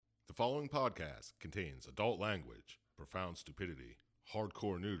following podcast contains adult language, profound stupidity,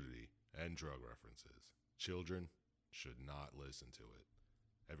 hardcore nudity, and drug references. Children should not listen to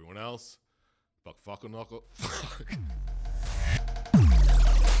it. Everyone else, buck fuckle knuckle.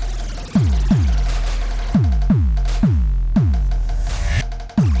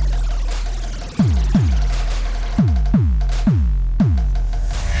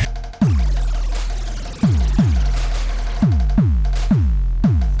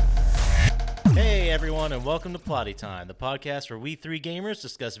 And welcome to Plotty Time, the podcast where we three gamers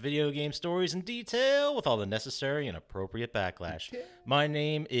discuss video game stories in detail with all the necessary and appropriate backlash. My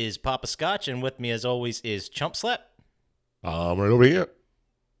name is Papa Scotch, and with me as always is Chump Slap. Right over here.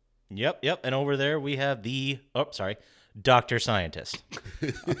 Yep. And over there we have Dr. Scientist.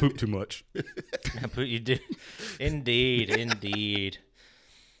 I poop too much. You do. Indeed.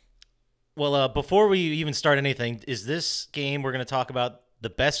 Well, before we even start anything, is this game we're going to talk about the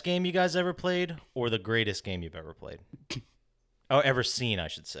best game you guys ever played, or the greatest game you've ever played? Oh, ever seen, I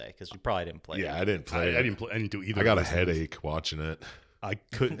should say, because we probably didn't play it. Yeah, I didn't play it. I didn't do either. I got a headache watching it. I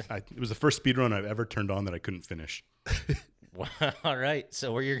couldn't. It was the first speedrun I've ever turned on that I couldn't finish. All right,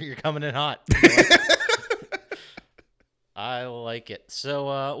 so you're coming in hot. I like it.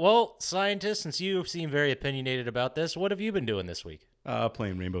 So, Scientist, since you seem very opinionated about this, what have you been doing this week?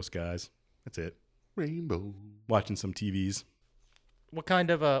 Playing Rainbow Skies. That's it. Rainbow. Watching some TVs. What kind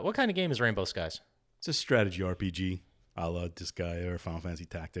of game is Rainbow Skies? It's a strategy RPG, a la Disgaea or Final Fantasy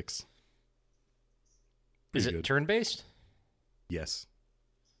Tactics. Is it turn-based? Yes.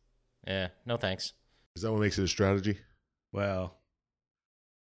 Yeah, no thanks. Is that what makes it a strategy? Well,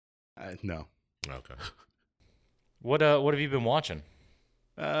 no. Okay. What have you been watching?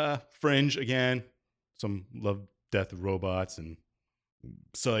 Fringe again. Some Love, Death, Robots, and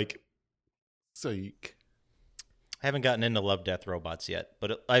Psych. I haven't gotten into Love, Death, Robots yet,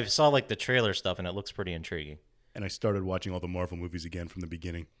 but I saw the trailer stuff, and it looks pretty intriguing. And I started watching all the Marvel movies again from the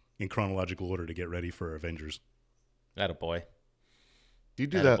beginning in chronological order to get ready for Avengers. Attaboy. Do you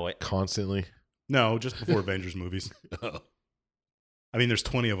do that constantly? No, just before Avengers movies. Oh. I mean, there's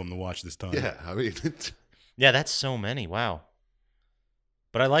 20 of them to watch this time. Yeah, I mean... Yeah, that's so many. Wow.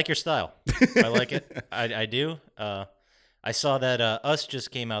 But I like your style. I like it. I do. I saw that Us just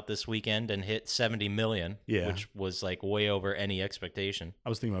came out this weekend and hit 70 million, which was way over any expectation. I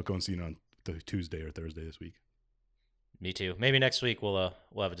was thinking about going see it on Tuesday or Thursday this week. Me too. Maybe next week we'll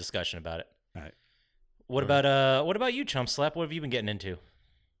have a discussion about it. All right. What about you, Chump Slap? What have you been getting into?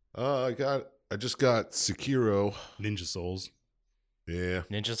 I just got Sekiro. Ninja Souls. Yeah.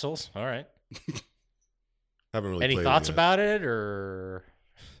 Ninja Souls? All right. Haven't really Any played thoughts it yet. about it, or?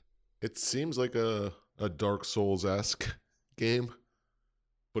 It seems like a Dark Souls-esque game,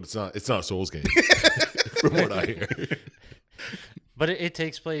 but it's not a Souls game from what I hear. But it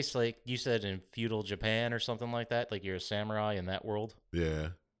takes place, like you said, in feudal Japan or something like that. Like you're a samurai in that world. Yeah.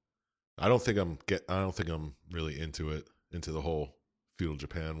 I don't think I'm really into the whole feudal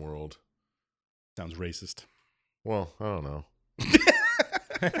Japan world. Sounds racist. Well, I don't know.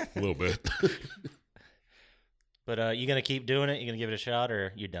 A little bit. But you gonna keep doing it? You gonna give it a shot,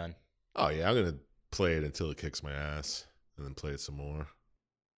 or you done? Oh yeah, I'm gonna play it until it kicks my ass, and then play it some more.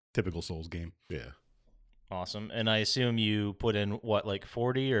 Typical Souls game. Yeah. Awesome. And I assume you put in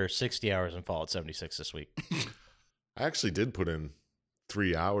 40 or 60 hours in Fallout 76 this week? I actually did put in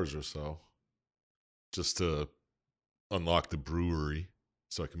 3 hours or so just to unlock the brewery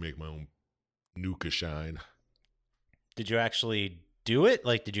so I can make my own Nuka Shine. Did you actually do it?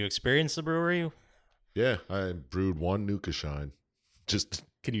 Did you experience the brewery? Yeah, I brewed one Nuka Shine. Just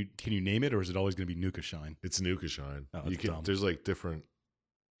can you name it, or is it always going to be Nuka Shine? It's Nuka Shine. Oh, that's dumb. There's different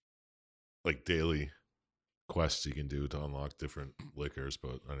daily quests you can do to unlock different liquors,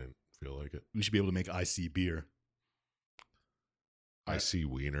 but I didn't feel like it. We should be able to make IC beer. I see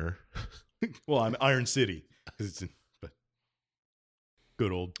Wiener. Well, I'm Iron City. But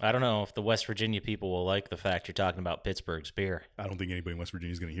good old. I don't know if the West Virginia people will like the fact you're talking about Pittsburgh's beer. I don't think anybody in West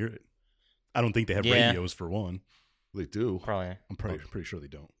Virginia is going to hear it. I don't think they have radios for one. They do. Probably. I'm pretty sure they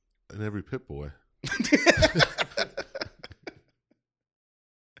don't. And every Pit Boy.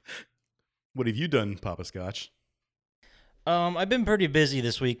 What have you done, Papa Scotch? I've been pretty busy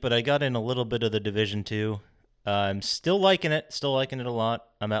this week, but I got in a little bit of the Division 2. I'm still liking it a lot.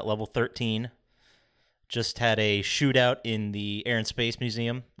 I'm at level 13. Just had a shootout in the Air and Space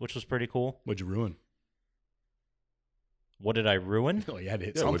Museum, which was pretty cool. What'd you ruin? What did I ruin? Oh, you had to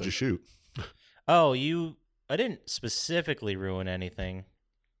hit Yeah, something. what'd you shoot? Oh, I didn't specifically ruin anything.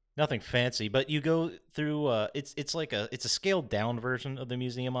 Nothing fancy, but you go through. It's a scaled down version of the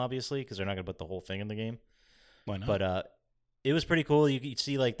museum, obviously, because they're not gonna put the whole thing in the game. Why not? But It was pretty cool. You could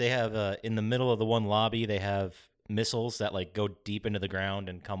see like they have in the middle of the one lobby, they have missiles that like go deep into the ground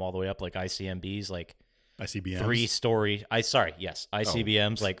and come all the way up like ICBMs, like ICBMs. 3-story.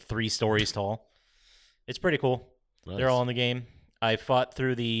 ICBMs like 3 stories tall. It's pretty cool. Nice. They're all in the game. I fought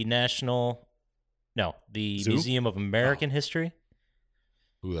through the Zoo? Museum of American History.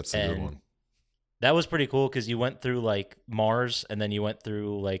 Ooh, that's a good And one. That was pretty cool because you went through like Mars and then you went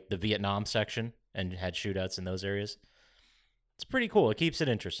through like the Vietnam section and had shootouts in those areas. It's pretty cool. It keeps it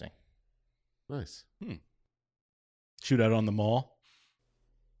interesting. Nice. Shootout on the mall.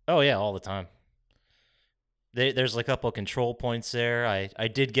 Oh yeah, all the time. There's a couple of control points there. I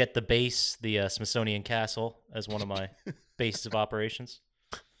did get the base, the Smithsonian Castle, as one of my bases of operations.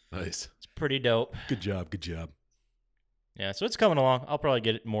 Nice. It's pretty dope. Good job. Good job. Yeah, so it's coming along. I'll probably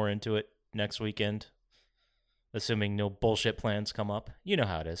get more into it next weekend, assuming no bullshit plans come up. You know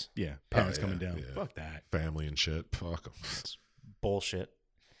how it is. Yeah. Parents yeah, coming down. yeah. Fuck that. Family and shit. Fuck 'em. Bullshit.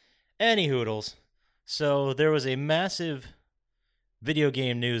 Any hoodles. So there was a massive video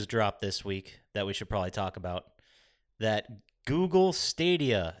game news drop this week that we should probably talk about. That Google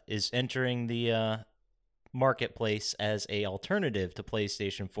Stadia is entering the marketplace as a alternative to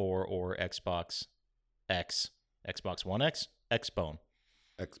PlayStation 4 or Xbox X, Xbox One X, Xbone.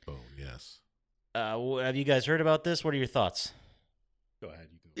 Xbone, yes. Have you guys heard about this? What are your thoughts? Go ahead.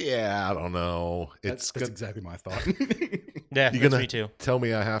 You go. Yeah, I don't know. That's It's exactly my thought. Yeah, You that's gonna- me too. tell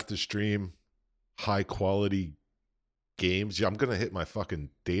me I have to stream high quality games. Yeah, I'm gonna hit my fucking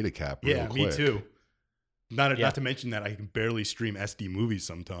data cap real yeah, quick. me too. Not Yeah. not to mention that I can barely stream SD movies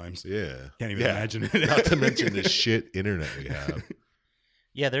sometimes. Yeah. Can't even Yeah. imagine it. Not to mention this shit internet we have.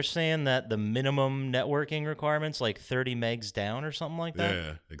 Yeah, they're saying that the minimum networking requirements like 30 megs down or something like that.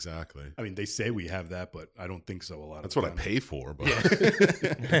 Yeah, exactly. I mean, they say we have that, but I don't think so a lot That's of what I the time. pay for, but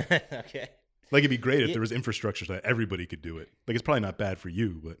Yeah. Okay. Like, it'd be great if Yeah. there was infrastructure so that everybody could do it. Like, it's probably not bad for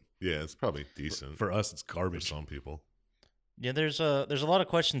you, but yeah, it's probably decent for us, it's for garbage. some people. Yeah, there's a lot of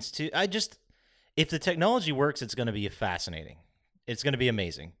questions too. If the technology works, it's going to be fascinating. It's going to be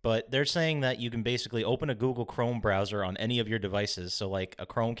amazing. But they're saying that you can basically open a Google Chrome browser on any of your devices, so like a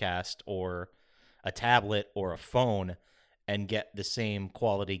Chromecast or a tablet or a phone, and get the same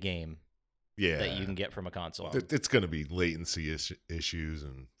quality game Yeah. that you can get from a console. It's going to be latency issues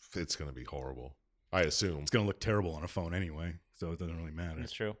and it's going to be horrible. I assume. It's going to look terrible on a phone anyway, so it doesn't really matter.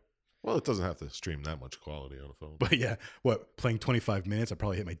 That's true. Well, it doesn't have to stream that much quality on a phone. But yeah, playing 25 minutes, I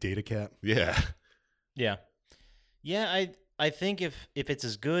probably hit my data cap. Yeah. Yeah. Yeah, I think if it's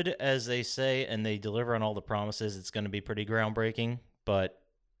as good as they say and they deliver on all the promises, it's going to be pretty groundbreaking, but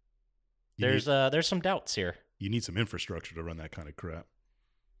You there's some doubts here. You need some infrastructure to run that kind of crap.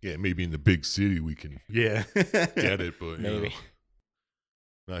 Yeah, maybe in the big city we can Yeah. get it, but you Maybe. know,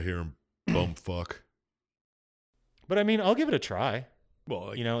 not hearing bumfuck. But I mean, I'll give it a try. Well,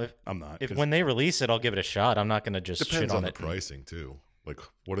 like, You know, I'm not. if 'cause when they release it, I'll give it a shot. I'm not going to just shit Depends on on the it. pricing too. Like,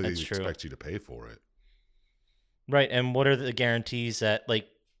 what do they That's true. expect you to pay for it? Right, and what are the guarantees that like,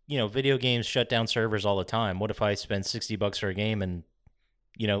 video games shut down servers all the time? What if I spend $60 for a game and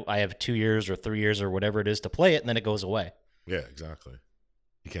I have 2 years or 3 years or whatever it is to play it and then it goes away? Yeah, exactly.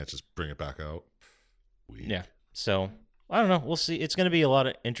 You can't just bring it back out. Weak. Yeah. So, I don't know. We'll see. It's going to be a lot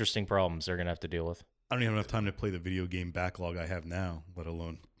of interesting problems they're going to have to deal with. I don't even have enough time to play the video game backlog I have now, let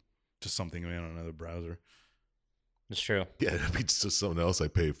alone just something on another browser. It's true. Yeah, that'd be just something else I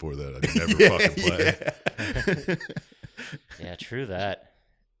pay for that I never fucking play. Yeah, true that.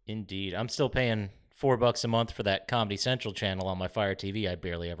 Indeed. I'm still paying $4 a month for that Comedy Central channel on my Fire TV I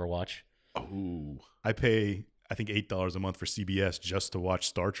barely ever watch. Oh, I pay, I think, $8 a month for CBS just to watch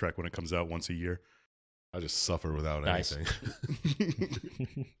Star Trek when it comes out once a year. I just suffer without Nice.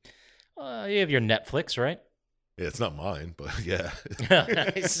 anything. You have your Netflix, right? Yeah, it's not mine, but yeah.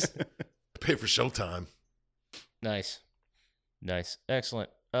 Nice. Pay for Showtime. Nice. Excellent.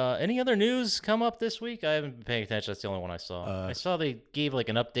 Any other news come up this week? I haven't been paying attention. That's the only one I saw. I saw they gave like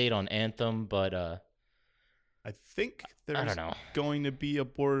an update on Anthem, but I think I there's don't know. going to be a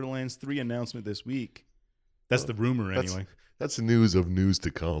Borderlands 3 announcement this week. That's the rumor anyway. That's the news of news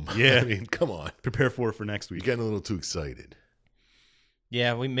to come. Yeah. I mean, come on. Prepare for it for next You're week. getting a little too excited.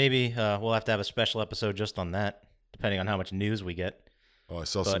 Yeah, we'll have to have a special episode just on that, depending on how much news we get. Oh, I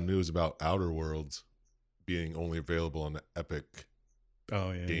saw some news about Outer Worlds being only available on the Epic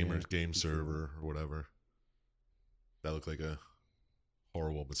Oh, yeah. Gamers yeah. game server or whatever. That looked like a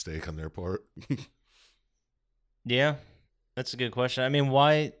horrible mistake on their part. Yeah, that's a good question. I mean,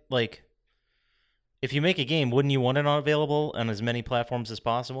 why, like, if you make a game, wouldn't you want it available on as many platforms as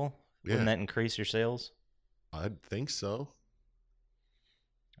possible? Yeah. Wouldn't that increase your sales? I'd think so.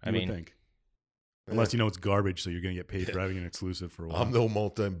 I You would mean, think. Unless you know it's garbage, so you're going to get paid for having an exclusive for a while. I'm no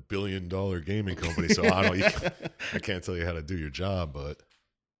multi-billion-dollar gaming company, so I can't tell you how to do your job, but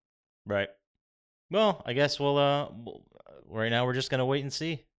Right. Well, I guess right now we're just gonna wait and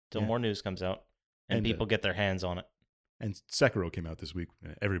see till more news comes out and people get their hands on it. And Sekiro came out this week.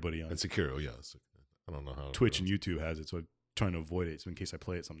 Everybody on and Sekiro, yes. I don't know how Twitch and YouTube has it, so I'm trying to avoid it. So in case I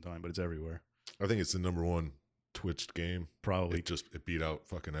play it sometime, but it's everywhere. I think it's the #1 Twitched game. Probably It beat out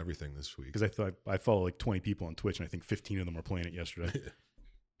fucking everything this week. because I follow like 20 people on Twitch, and I think 15 of them are playing it yesterday.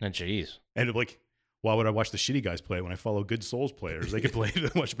 And jeez. And like, why would I watch the shitty guys play it when I follow good Souls players? They could play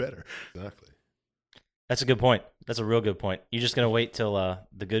it much better. Exactly. That's a good point. That's a real good point. You just gonna wait till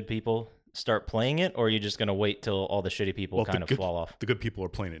the good people start playing it, or are you just gonna wait till all the shitty people kind of fall off? The good people are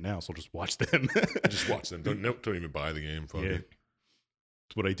playing it now, so I'll just watch them. Just watch them. Don't even buy the game. Fuck Yeah. it.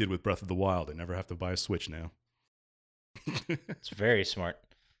 It's what I did with Breath of the Wild. I never have to buy a Switch now. It's very smart.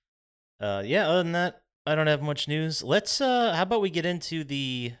 Yeah, other than that, I don't have much news. Let's how about we get into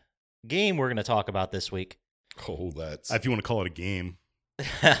the game we're gonna talk about this week? Oh, that's. If you want to call it a game.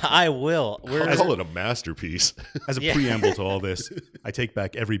 I will. I call it a masterpiece. As a preamble to all this, I take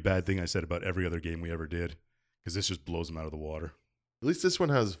back every bad thing I said about every other game we ever did, because this just blows them out of the water. At least this one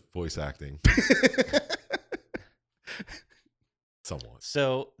has voice acting. Somewhat.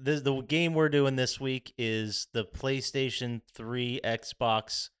 So the game we're doing this week is the PlayStation 3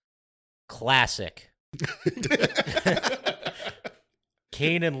 Xbox Classic.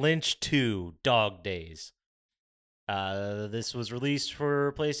 Kane and Lynch 2 Dog Days. This was released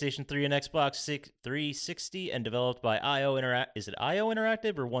for PlayStation 3 and Xbox 360 and developed by IO Interactive. Is it IO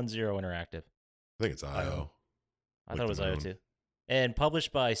Interactive or 10 Interactive? I think it's IO. I thought it was IO too. And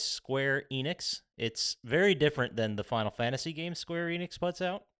published by Square Enix. It's very different than the Final Fantasy game Square Enix puts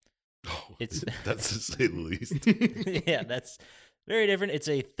out. Oh, It's that's to say the least. Yeah, that's very different. It's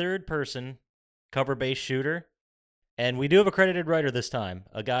a third-person cover-based shooter, and we do have a credited writer this time,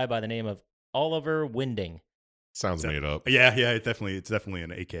 a guy by the name of Oliver Winding. Sounds made up. Yeah, it's definitely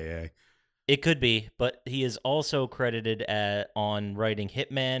an AKA. It could be, but he is also credited on writing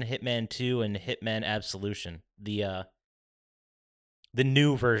Hitman, Hitman 2, and Hitman Absolution. The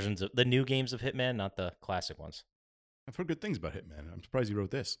new versions of the new games of Hitman, not the classic ones. I've heard good things about Hitman. I'm surprised you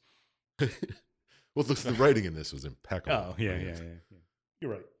wrote this. Well, the writing in this was impeccable. Oh, yeah.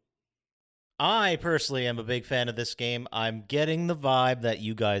 You're right. I personally am a big fan of this game. I'm getting the vibe that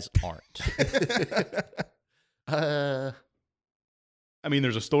you guys aren't. I mean,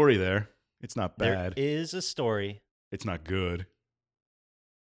 there's a story there. It's not bad. There is a story. It's not good.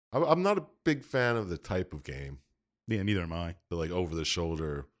 I'm not a big fan of the type of game. Yeah, neither am I. The like over the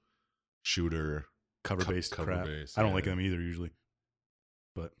shoulder shooter Cover-based crap. cover-based, I don't like them either usually.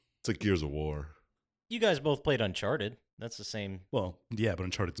 But it's like Gears of War. You guys both played Uncharted. That's the same. well, yeah, but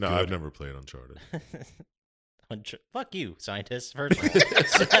Uncharted's No, good. I've never played Uncharted. Fuck you, scientists. First.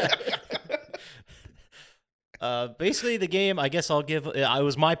 Basically, the game. I guess I'll give. It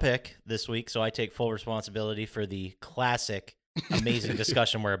was my pick this week, so I take full responsibility for the classic, amazing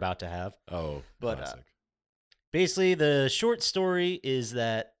discussion we're about to have. Oh, But, classic. Basically, the short story is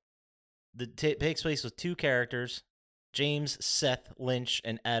that takes place with two characters, James Seth Lynch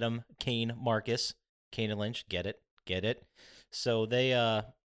and Adam Kane Marcus. Kane and Lynch, get it. So they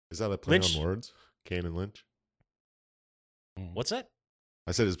Is that a play Lynch- on words? Kane and Lynch? what's that?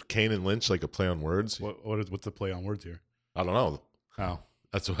 I said, is Kane and Lynch like a play on words? What's the play on words here? I don't know. Oh,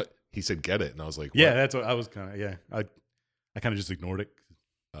 That's what he said. Get it, and I was like, yeah, what? that's what I was kind of. Yeah, I kind of just ignored it.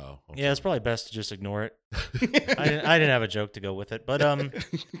 Oh, Yeah, it's probably best to just ignore it. I didn't have a joke to go with it, but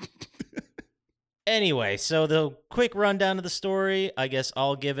anyway, so the quick rundown of the story, I guess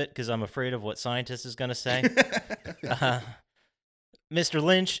I'll give it because I'm afraid of what scientist is going to say. Mr.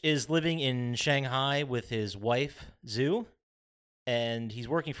 Lynch is living in Shanghai with his wife, Zhu, and he's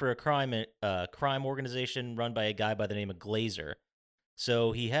working for a crime organization run by a guy by the name of Glazer.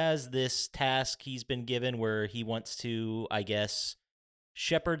 So he has this task he's been given where he wants to, I guess,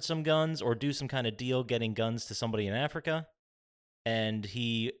 shepherd some guns or do some kind of deal getting guns to somebody in Africa. And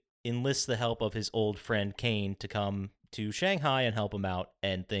he enlists the help of his old friend Kane to come to Shanghai and help him out,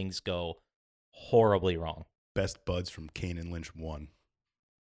 and things go horribly wrong. Best buds from Kane and Lynch 1.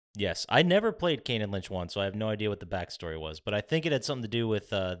 Yes, I never played Kane and Lynch 1, so I have no idea what the backstory was, but I think it had something to do with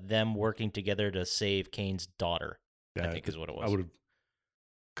them working together to save Kane's daughter, I think is what it was. I would have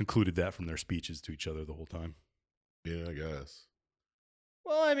concluded that from their speeches to each other the whole time. Yeah, I guess.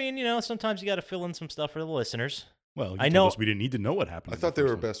 Well, I mean, sometimes you got to fill in some stuff for the listeners. Well, I I know- know we didn't need to know what happened. I in thought the they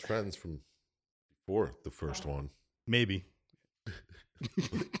first were one. best friends from before the first one. Maybe.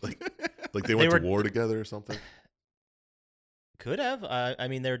 Like they went were- to war together or something. Could have. I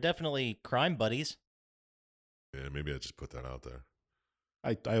mean, they're definitely crime buddies. Yeah, maybe I just put that out there.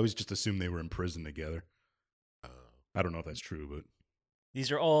 I always just assumed they were in prison together. Uh, I don't know if that's true, but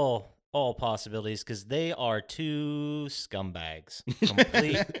These are all possibilities because they are two scumbags,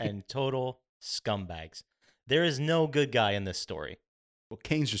 complete and total scumbags. There is no good guy in this story. well,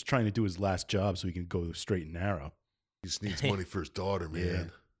 Kane's just trying to do his last job so he can go straight and narrow. he just needs money for his daughter, man. Yeah.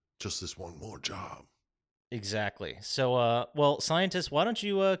 Just this one more job. Exactly. So, well, scientists, why don't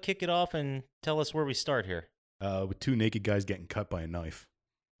you kick it off and tell us where we start here? With two naked guys getting cut by a knife.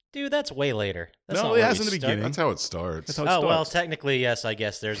 Dude, that's way later. That's No, not it where has we in the start. beginning. That's how it starts. That's how it Oh, well, starts. technically, yes, I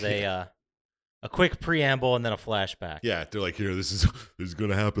guess there's a quick preamble and then a flashback. Yeah, they're like, here, this is going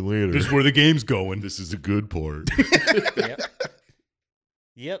to happen later. This is where the game's going. This is a good part. Yep.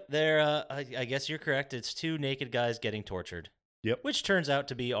 Yep, there. I guess you're correct. It's two naked guys getting tortured. Yep. Which turns out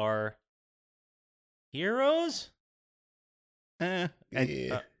to be our heroes. And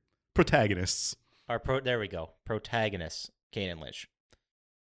Yeah. protagonists. There we go. Protagonists, Kane and Lynch.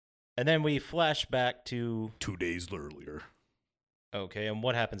 And then we flash back to 2 days earlier. okay, and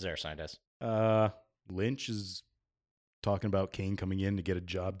what happens there, scientist? Lynch is talking about Kane coming in to get a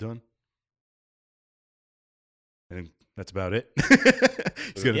job done. And that's about it.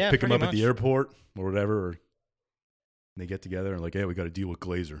 He's going to Yeah, pick him pretty up at the much. airport or whatever. Or they get together and like, hey, we got to deal with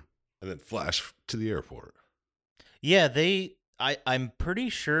Glazer. And then flash to the airport. Yeah, I'm pretty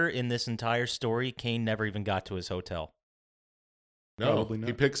sure in this entire story, Kane never even got to his hotel. No, Probably not.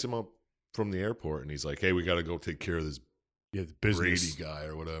 he picks him up from the airport and he's like, hey, we got to go take care of this Yeah, the business. Brady guy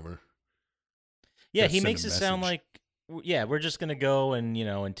or whatever. Yeah, Gotta he send a makes it sound message. like, yeah, we're just gonna go and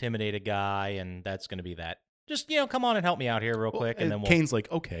intimidate a guy, and that's gonna be that. Just come on and help me out here real Well, quick, and then we'll. Kane's like,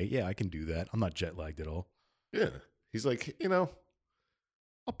 okay, yeah, I can do that. I'm not jet lagged at all. Yeah. He's like, I'll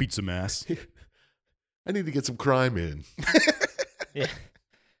beat some ass. I need to get some crime in. Yeah.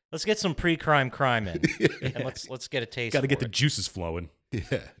 Let's get some pre-crime in, Yeah, and let's get a taste. Got to get for the it. juices flowing.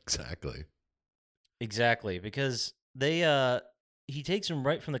 exactly. Exactly, because he takes him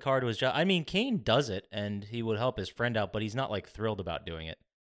right from the car to his job. I mean, Kane does it, and he would help his friend out, but he's not like thrilled about doing it.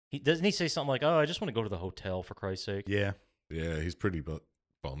 Doesn't he say something like, "Oh, I just want to go to the hotel for Christ's sake." Yeah. Yeah, he's pretty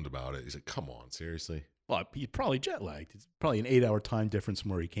bummed about it. He's like, come on, seriously? Well, he's probably jet lagged. It's probably an 8-hour time difference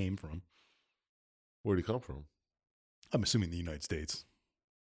from where he came from. Where'd he come from? I'm assuming the United States.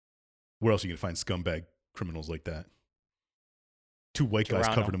 Where else are you going to find scumbag criminals like that? Two white guys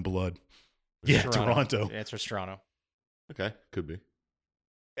Toronto. covered in blood. Yeah, Toronto. Yeah, it's Toronto. Okay, could be.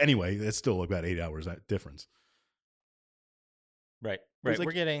 Anyway, that's still about 8 hours that difference. Right. He's like-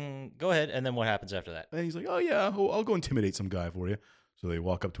 We're getting. Go ahead, and then what happens after that? And he's like, oh, yeah, I'll go intimidate some guy for you. So they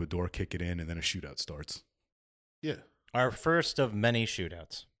walk up to a door, kick it in, and then a shootout starts. Yeah. Our first of many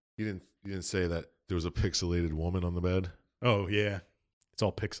shootouts. You didn't say that there was a pixelated woman on the bed? Oh, yeah. It's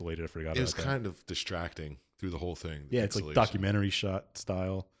all pixelated. I forgot It was about that. kind of distracting through the whole thing. the Yeah, it's like pixelation. documentary shot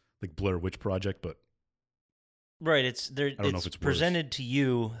style, like Blair Witch Project, but Right. It's there. don't know if it's worse. presented to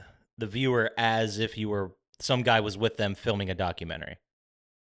you, the viewer, as if you were some guy was with them filming a documentary.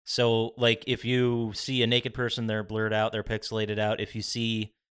 So, like, if you see a naked person, they're blurred out, they're pixelated out. If you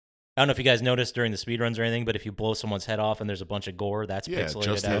see, I don't know if you guys noticed during the speedruns or anything, but if you blow someone's head off and there's a bunch of gore, that's Yeah, pixelated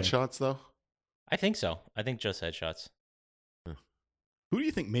just out. headshots, though? I think so. I think just headshots. who do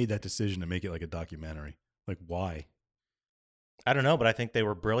you think made that decision to make it like a documentary? Like, why? I don't know, but I think they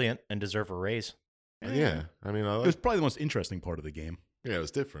were brilliant and deserve a raise. Yeah. I mean, It was probably the most interesting part of the game. yeah, it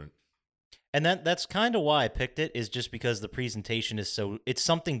was different. And that's kind of why I picked it, is just because the presentation is it's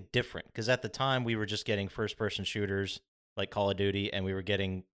something different. Because at the time we were just getting first-person shooters like Call of Duty, and we were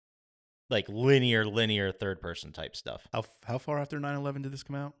getting like linear third-person type stuff. How far after 9/11 did this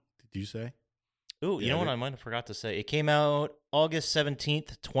come out? Did you say? Ooh, you Yeah, know what they- I might have forgot to say? It came out August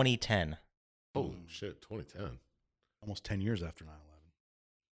 17th, 2010. Oh, shit, 2010. Almost 10 years after 9/11.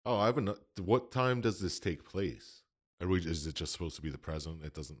 Oh, I haven't. What time does this take place? Is it just supposed to be the present?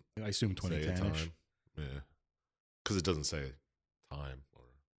 It doesn't I assume say a 2010 -ish. time. Yeah, because it doesn't say time. Or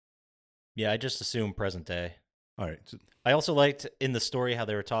Yeah, I just assumed present day. All right. So, I also liked in the story how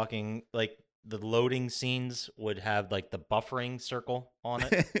they were talking, like the loading scenes would have like the buffering circle on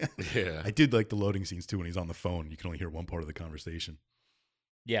it. yeah, I did like the loading scenes too when he's on the phone. You can only hear one part of the conversation.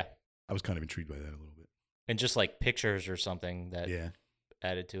 Yeah. I was kind of intrigued by that a little bit. And just like pictures or something that Yeah.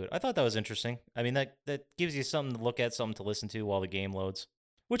 added to it. I thought that was interesting. I mean, that gives you something to look at, something to listen to while the game loads,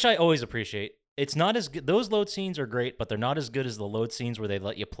 which I always appreciate. It's not as good. Those load scenes are great, but they're not as good as the load scenes where they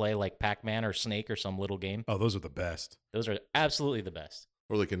let you play like Pac-Man or Snake or some little game. Oh, those are the best. Those are absolutely the best.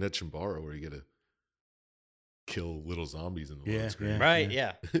 or like in Netchimbara where you get to kill little zombies in the Yeah, load screen. yeah. Right,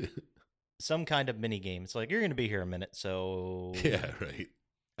 yeah. Some kind of mini game. It's like, you're going to be here a minute, so... yeah, right.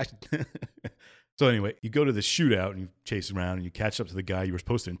 I, So anyway, you go to the shootout and you chase around and you catch up to the guy you were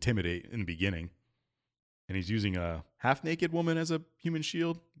supposed to intimidate in the beginning. And he's using a half-naked woman as a human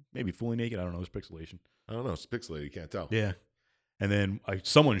shield. Maybe fully naked. I don't know. There's pixelation. I don't know. It's pixelated. You can't tell. Yeah. And then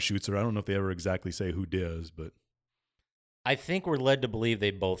someone shoots her. I don't know if they ever exactly say who does, but... I think we're led to believe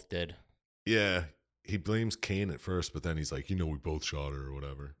they both did. Yeah. He blames Kane at first, but then he's like, we both shot her or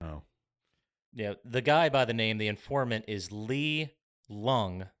whatever. Oh. Yeah, the guy by the name, the informant, is Lee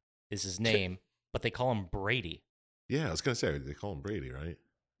Lung, is his name, but they call him Brady. Yeah, I was going to say, they call him Brady, right?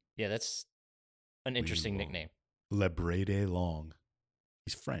 Yeah, that's an interesting Lung. nickname. Le Brady Long.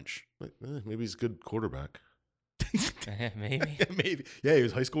 He's French. Maybe he's a good quarterback. Maybe. Maybe. Yeah, he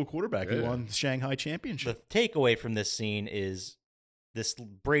was a high school quarterback. He Yeah. won the Shanghai championship. The takeaway from this scene is this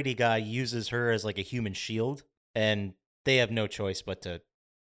Brady guy uses her as like a human shield, and they have no choice but to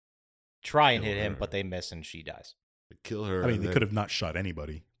try and Kill hit him, her. but they miss and she dies. They kill her. I mean, and they then- could have not shot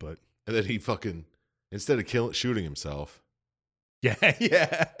anybody, but... And then he fucking, instead of shooting himself, Yeah,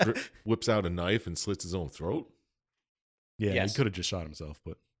 yeah. whips out a knife and slits his own throat. Yeah, Yes. he could have just shot himself,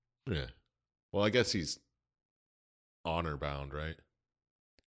 but... Yeah. Well, I guess he's honor bound, right?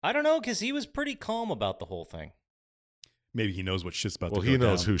 I don't know, because he was pretty calm about the whole thing. Maybe he knows what shit's about Well, to go he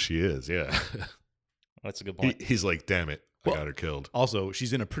knows down. who she is. Yeah. That's a good point. He's like, damn it, I Well- got her killed. Also,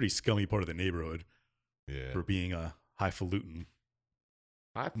 she's in a pretty scummy part of the neighborhood Yeah. for being a highfalutin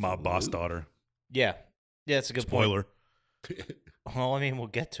mob boss daughter. Yeah, that's a good point. Spoiler. Well, I mean, we'll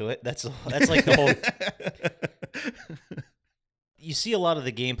get to it. That's like the whole. You see a lot of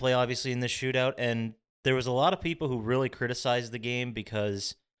the gameplay, obviously, in this shootout, and there was a lot of people who really criticized the game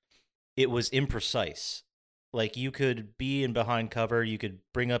because it was imprecise. Like, you could be in behind cover, you could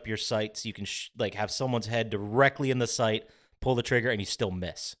bring up your sights, you can have someone's head directly in the sight, pull the trigger, and you still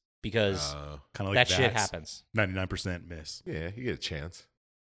miss because Kind of like that shit Vats. happens. 99% miss. Yeah, you get a chance.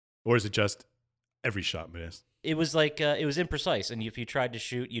 Or is it just every shot miss? It was like it was imprecise, and if you tried to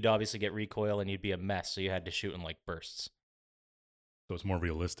shoot, you'd obviously get recoil, and you'd be a mess. So you had to shoot in like bursts. So it's more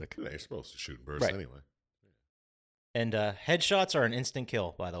realistic. You're supposed to shoot in bursts Right. anyway. And headshots are an instant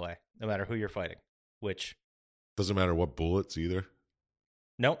kill, by the way, no matter who you're fighting. Which, Doesn't matter what bullets either.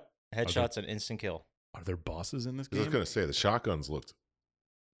 nope, headshots an instant kill. Are there bosses in this 'Cause I was game? going to say, the shotguns looked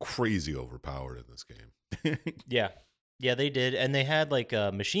crazy overpowered in this game. Yeah, yeah, they did, and they had like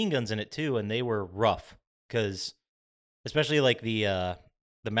machine guns in it too, and they were rough because, especially like the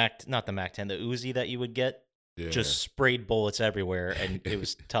Mac, not the Mac 10, the Uzi that you would get. Yeah. Just sprayed bullets everywhere, and it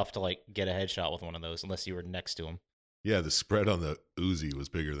was tough to like get a headshot with one of those unless you were next to him. Yeah, the spread on the Uzi was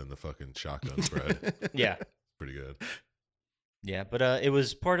bigger than the fucking shotgun spread. Yeah, Pretty good. yeah, but it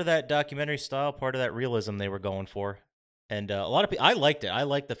was part of that documentary style, part of that realism they were going for, and a lot of people. I liked it. I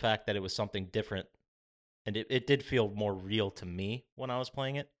liked the fact that it was something different, and it did feel more real to me when I was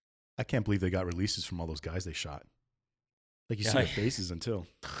playing it. I can't believe they got releases from all those guys they shot. Like, you see Yeah. their faces until.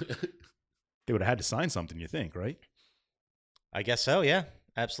 They would have had to sign something, you think, right? I guess so. Yeah,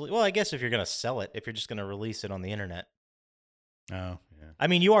 absolutely. Well, I guess if you're gonna sell it, if you're just gonna release it on the internet, Oh, yeah. I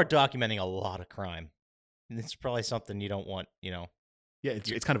mean, you are documenting a lot of crime. And it's probably something you don't want, Yeah,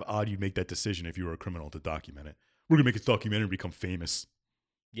 it's kind of odd you'd make that decision if you were a criminal to document it. We're going to make a documentary and become famous.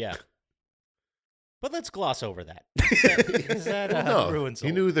 Yeah. But let's gloss over that. Because that No, ruins he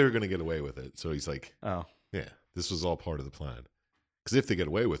all- knew they were going to get away with it. So he's like, Oh. yeah, this was all part of the plan. Because if they get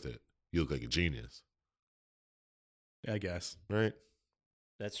away with it, you look like a genius, I guess. right?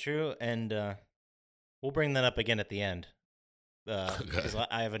 That's true. And we'll bring that up again at the end. Because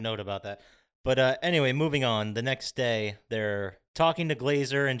I have a note about that. But anyway, moving on. The next day, they're talking to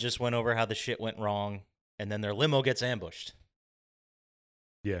Glazer and just went over how the shit went wrong. And then their limo gets ambushed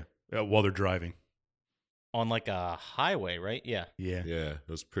Yeah. While they're driving. on like a highway, right? Yeah. Yeah. Yeah, it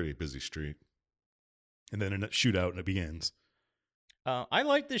was a pretty busy street. And then a shootout and it begins. I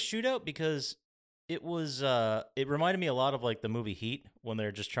like this shootout because it was it reminded me a lot of like the movie Heat when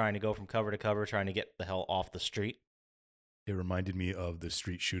they're just trying to go from cover to cover, trying to get the hell off the street. It reminded me of the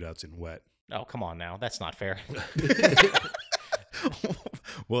street shootouts in Wet. Oh, come on now. That's not fair.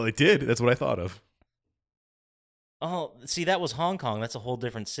 Well, it did. That's what I thought of. Oh, see, that was Hong Kong. That's a whole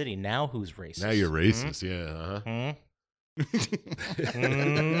different city. Now who's racist? Now you're racist, yeah.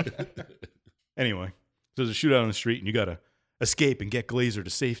 Anyway, so there's a shootout on the street and you got to escape and get Glazer to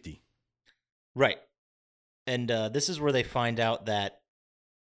safety. Right. And this is where they find out that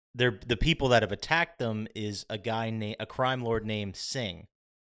the people that have attacked them is a crime lord named Singh.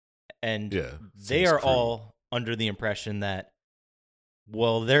 And Yeah, they Singh's are crew. all under the impression that,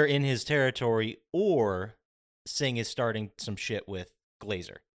 well, they're in his territory or Singh is starting some shit with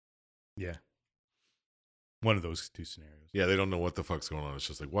Glazer. Yeah. One of those two scenarios. Yeah, they don't know what the fuck's going on. It's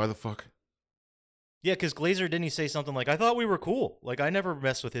just like, why the fuck? Yeah, because Glazer, didn't he say something like, I thought we were cool. Like, I never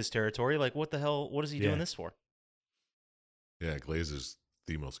messed with his territory. Like, what the hell? What is he doing this for? Yeah, Glazer's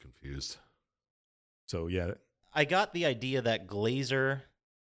the most confused. So, yeah. I got the idea that Glazer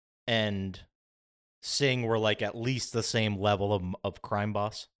and Singh were like at least the same level of crime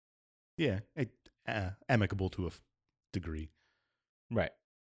boss. Yeah. Amicable to a degree. Right.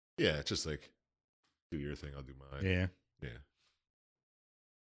 Yeah, it's just like, do your thing, I'll do mine. Yeah. Yeah.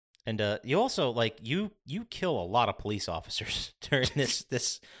 And you also like you kill a lot of police officers during this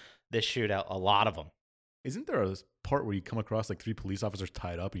shootout. A lot of them. Isn't there a part where you come across like 3 police officers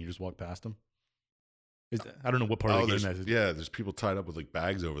tied up and you just walk past them? I don't know what part of the game that is. Yeah, there's people tied up with like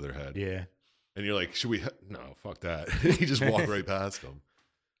bags over their head. Yeah. And you're like, should we? No, fuck that. You just walk right past them.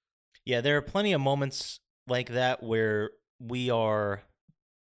 Yeah, there are plenty of moments like that where we are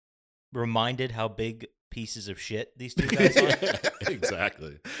reminded how big pieces of shit these two guys are.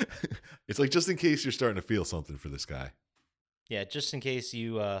 Exactly. It's like just in case you're starting to feel something for this guy. Yeah, just in case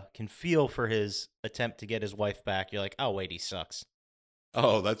you can feel for his attempt to get his wife back. You're like, oh wait, he sucks.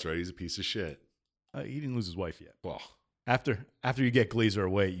 Oh, that's right. He's a piece of shit. He didn't lose his wife yet. Well, After you get Glazer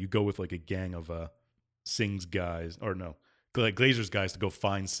away, you go with like a gang of Singh's guys, or no, Glazer's guys to go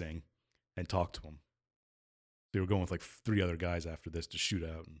find Singh and talk to him. They were going with like 3 other guys after this to shoot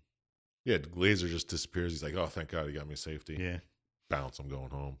out. And, yeah, Glazer just disappears. He's like, oh, thank God he got me safety. yeah. Bounce, I'm going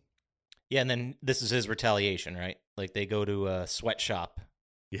home. Yeah, and then this is his retaliation, right? Like they go to a sweatshop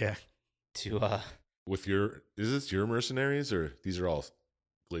Yeah. to With is this your mercenaries or these are all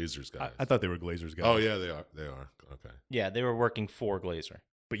Glazer's guys? I thought they were Glazer's guys. Oh, yeah, they are. They are. Okay. yeah, they were working for Glazer.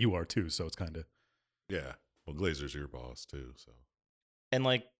 But you are too, so it's kind of. Yeah. Well, Glazer's your boss too, so. And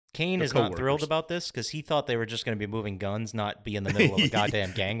like Kane They're is not thrilled coworkers. about this because he thought they were just going to be moving guns, not be in the middle of a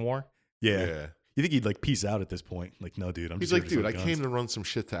goddamn gang war. Yeah. You think he'd like peace out at this point? Like, no, dude. He's just like, here to dude, sell I guns." came to run some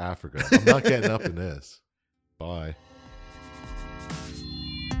shit to Africa. I'm not getting up in this. Bye.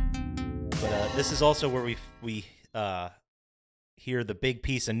 But this is also where we hear the big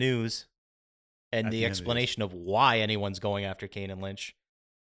piece of news and At the the end of this. explanation of why anyone's going after Kane and Lynch.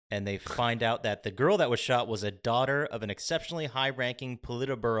 And they find out that the girl that was shot was a daughter of an exceptionally high-ranking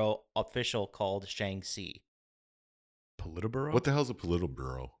Politburo official called Shang Xi. Politburo? What the hell's a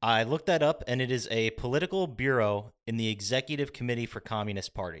Politburo? I looked that up, and it is a political bureau in the Executive Committee for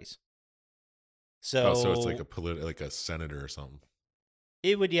Communist Parties. So, So it's like like a senator or something.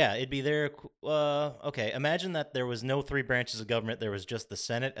 it would, yeah, it'd be there. Okay, imagine that there was no 3 branches of government. There was just the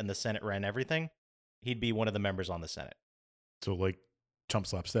Senate, and the Senate ran everything. He'd be one of the members on the Senate. So like Chump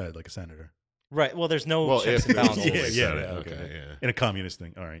Slap said, like a senator. Right. Well, there's no Well, checks if and there was balances. only Yeah, Senate, yeah, okay, okay. yeah. In a communist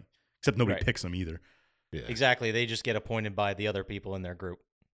thing. All right. Except nobody Right. picks them either. Yeah. Exactly. They just get appointed by the other people in their group.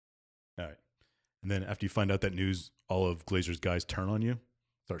 All right. And then after you find out that news, all of Glazer's guys turn on you,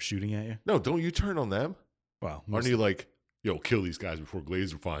 start shooting at you. No, don't you turn on them? Wow. Aren't you like, yo, kill these guys before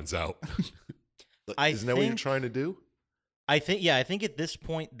Glazer finds out? Isn't that what you're think- trying to do? I think at this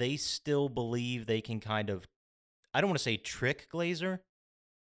point they still believe they can kind of, I don't want to say trick Glazer.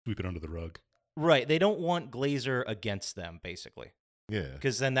 Sweep it under the rug. Right. They don't want Glazer against them, basically, Yeah.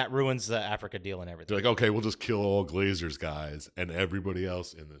 because then that ruins the Africa deal and everything. They're like, okay, we'll just kill all Glazer's guys and everybody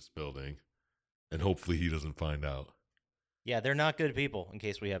else in this building, and hopefully he doesn't find out. Yeah, they're not good people, in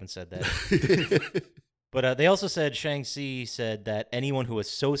case we haven't said that. But they also said, Shang Xi said that anyone who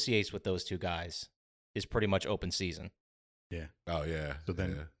associates with those 2 guys is pretty much open season. Yeah. Oh, yeah. So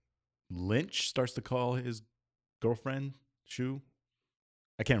then- yeah. Lynch starts to call his girlfriend Shu.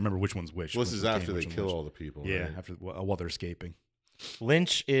 I can't remember which one's which. Well, this Which is one's after Kane, they which one's kill Lynch. all the people. Yeah, right? after while they're escaping.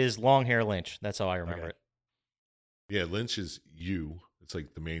 Lynch is long hair Lynch. That's how I remember Okay. it. Yeah, Lynch is you. It's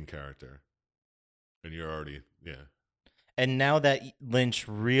like the main character. And you're already, yeah. And now that Lynch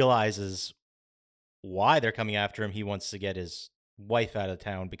realizes why they're coming after him, he wants to get his wife out of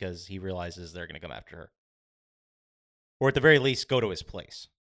town because he realizes they're going to come after her. Or at the very least, go to his place.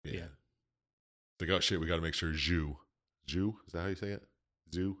 Yeah. Yeah. Like, oh, shit, we got to make sure Zhu. Zhu? Is that how you say it?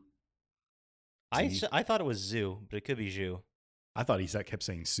 Zhu? Z? I thought it was Zoo, but it could be Zhu. I thought he kept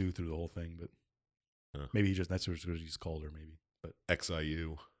saying Sue through the whole thing, but Huh. maybe that's what he just called her, maybe. But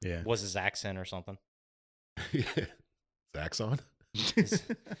XIU. yeah. Was his accent or something? Yeah. Zaxxon? His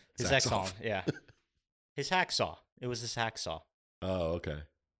Sax Exxon, off. yeah. His hacksaw. It was his hacksaw. Oh, okay.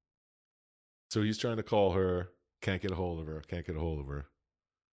 So he's trying to call her, can't get a hold of her, can't get a hold of her.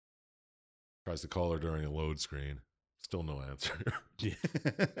 Tries to call her during a load screen. Still no answer. Yeah.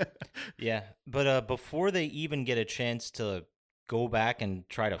 Yeah, but before they even get a chance to go back and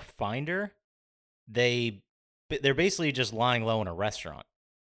try to find her, they're basically just lying low in a restaurant,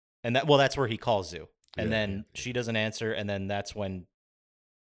 and that's where he calls Zoo, and Yeah, then yeah, yeah. she doesn't answer, and then that's when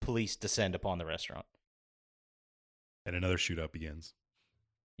police descend upon the restaurant. And another shootout begins.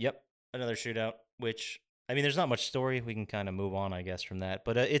 Yep, another shootout, which, I mean, there's not much story. We can kind of move on, I guess, from that.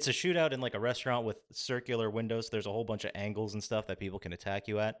 But it's a shootout in like a restaurant with circular windows. There's a whole bunch of angles and stuff that people can attack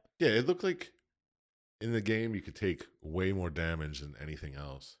you at. Yeah, it looked like in the game you could take way more damage than anything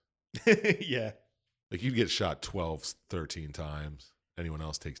else. Yeah. Like you'd get shot 12, 13 times. Anyone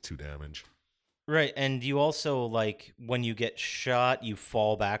else takes 2 damage. Right, and you also, like, when you get shot, you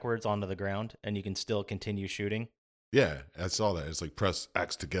fall backwards onto the ground, and you can still continue shooting. Yeah, I saw that. It's like press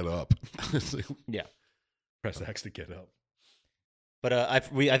X to get up. It's like, Yeah. Press X to get up. But I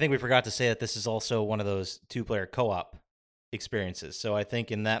think we forgot to say that this is also one of those 2-player co-op experiences. So I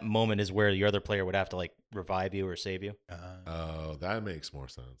think in that moment is where your other player would have to, like, revive you or save you. oh, that makes more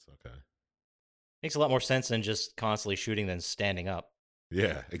sense. Okay. Makes a lot more sense than just constantly shooting than standing up.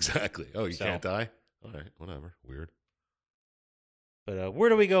 Yeah, exactly. Oh, you So- can't die? All right, whatever. Weird. But where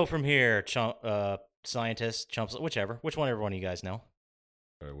do we go from here, scientists, chumps, whichever? Which one everyone of you guys know?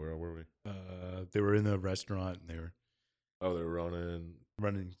 All right, where were we? They were in the restaurant and they were Oh, they're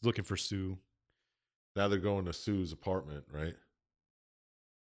running. looking for Sue. Now they're going to Sue's apartment, right?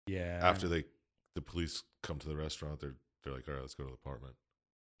 Yeah. After the police come to the restaurant, they're like, all right, let's go to the apartment.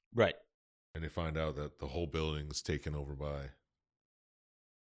 Right. And they find out that the whole building's taken over by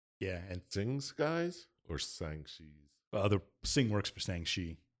Yeah, and Sing's guys or Shang-Chi's. other Sing works for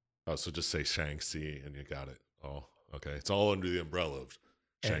Shang-Chi. Oh, so just say Shang-Chi and you got it. Oh, okay. It's all under the umbrella of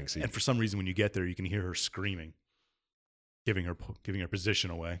Shang-Chi. And for some reason, when you get there, you can hear her screaming, giving her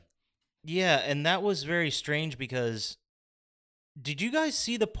position away. Yeah, and that was very strange because did you guys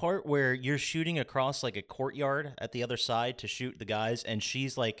see the part where you're shooting across like a courtyard at the other side to shoot the guys and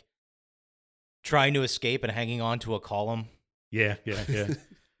she's like trying to escape and hanging on to a column? Yeah.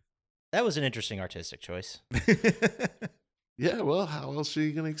 That was an interesting artistic choice. Yeah, well, how else are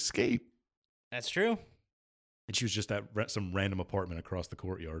you going to escape? That's true. And she was just at some random apartment across the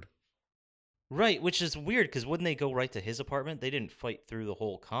courtyard. Right, which is weird because wouldn't they go right to his apartment? They didn't fight through the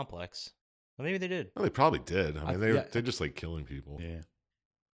whole complex. Well, maybe they did. Well, they probably did. I mean, yeah. they're just like killing people. Yeah.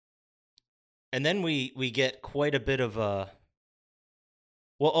 And then we get quite a bit of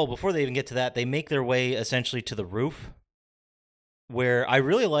before they even get to that, they make their way essentially to the roof, where I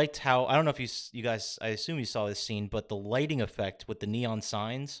really liked how, I don't know if you guys, I assume you saw this scene, but the lighting effect with the neon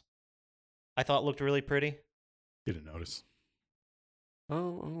signs, I thought looked really pretty. Didn't notice.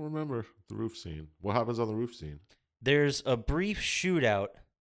 Oh, I don't remember the roof scene. What happens on the roof scene? There's a brief shootout.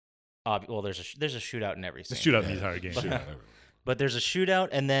 Well, there's a shootout in every The scene. shootout in the entire game. Shoot out everyone. But there's a shootout,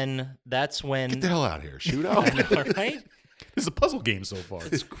 and then that's when... Get the hell out of here. Shoot I out. know, right? This is a puzzle game so far.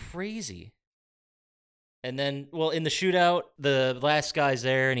 It's crazy. And then, well, in the shootout, the last guy's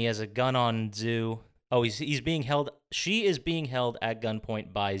there, and he has a gun on Zhu. Oh, he's being held... She is being held at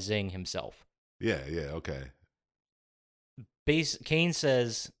gunpoint by Zing himself. Yeah, okay. Kane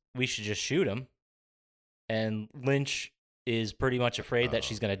says we should just shoot him, and Lynch is pretty much afraid that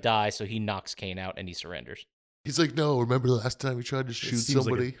she's going to die, so he knocks Kane out and he surrenders. He's like, no, remember the last time we tried to shoot seems like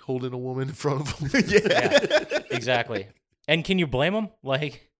somebody holding a woman in front of him? Yeah, exactly. And can you blame him?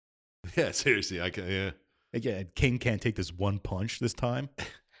 Like, Yeah, seriously, I can. Yeah, Yeah, King can't take this one punch this time.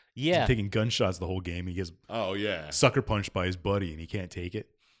 yeah. He's taking gunshots the whole game. He gets oh yeah. sucker punched by his buddy, and he can't take it.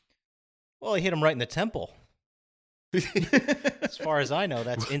 Well, he hit him right in the temple. As far as I know,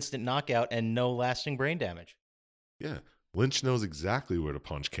 that's instant knockout and no lasting brain damage. Yeah, Lynch knows exactly where to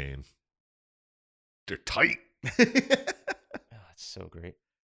punch Kane. They're tight. Oh, it's so great.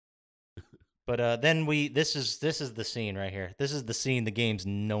 But then this is the scene right here. This is the scene the game's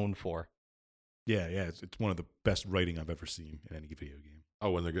known for. Yeah, it's one of the best writing I've ever seen in any video game.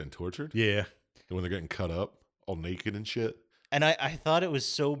 Oh, when they're getting tortured? Yeah. And when they're getting cut up, all naked and shit? And I thought it was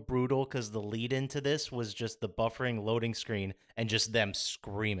so brutal because the lead into this was just the buffering loading screen and just them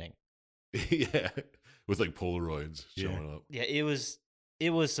screaming. Yeah, with like Polaroids Yeah. showing up. Yeah, it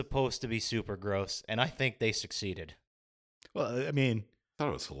was supposed to be super gross, and I think they succeeded. Well, I mean, I thought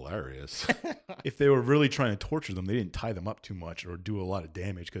it was hilarious. if they were really trying to torture them, they didn't tie them up too much or do a lot of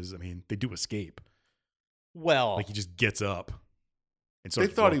damage because, I mean, they do escape. Well, Like, he just gets up. And They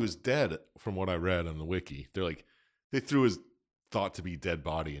starts thought he walking. was dead from what I read on the wiki. They're like, they threw his thought to be dead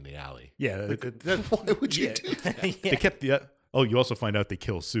body in the alley. Yeah. Like, why would you yeah. do that? yeah. They kept the. Oh, you also find out they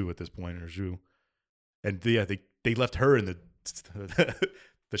kill Sue at this point, or Zhu. And they left her in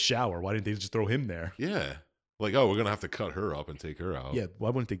the shower. Why didn't they just throw him there? Yeah. Like, oh, we're going to have to cut her up and take her out. Yeah,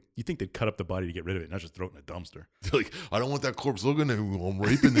 why wouldn't they? You think they'd cut up the body to get rid of it, not just throw it in a dumpster? They're like, I don't want that corpse looking at me while I'm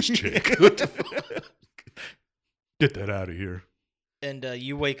raping this chick. What the fuck? Get that out of here. And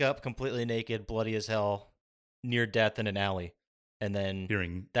you wake up completely naked, bloody as hell, near death in an alley, and then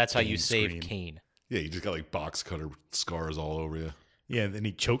Hearing that's how you Kane save scream. Kane. Yeah, you just got like box cutter scars all over you. Yeah, and then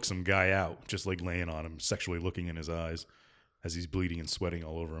he chokes some guy out, just like laying on him, sexually looking in his eyes as he's bleeding and sweating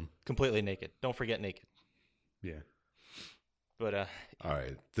all over him. Completely naked. Don't forget naked. Yeah. But All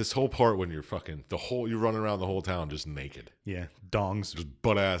right, this whole part when you're you're running around the whole town just naked, Yeah. Dongs just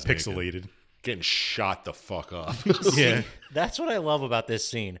butt ass pixelated. getting shot the fuck up. Yeah. that's what I love about this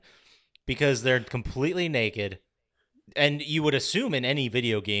scene, because they're completely naked. And you would assume in any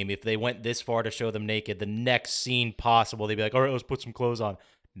video game, if they went this far to show them naked, the next scene possible, they'd be like, all right, let's put some clothes on.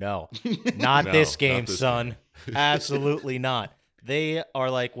 No, not No, this not game, this son. Absolutely not. They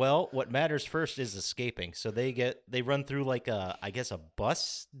are like, well, what matters first is escaping. So they run through like I guess a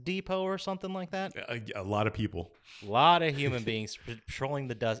bus depot or something like that. A lot of people. A lot of human beings patrolling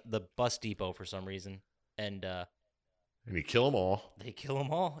the bus depot for some reason. And And you kill them all. they kill them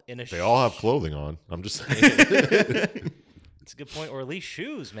all in a They all have clothing on. I'm just saying. It's a good point. Or at least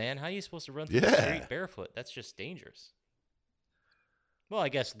shoes, man. How are you supposed to run through the Yeah. street barefoot? That's just dangerous. Well, I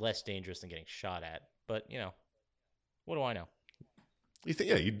guess less dangerous than getting shot at. But, what do I know? You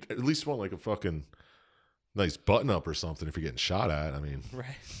think, yeah, you'd at least want like a fucking nice button up or something if you're getting shot at. I mean, Right.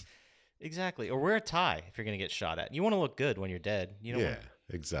 Exactly. Or wear a tie if you're going to get shot at. You want to look good when you're dead. You don't yeah, want,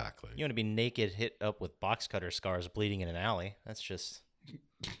 exactly. you want to be naked, hit up with box cutter scars, bleeding in an alley. That's just...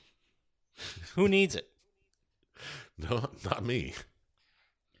 Who needs it? No, not me.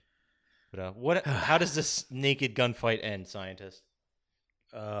 But how does this naked gunfight end, scientist?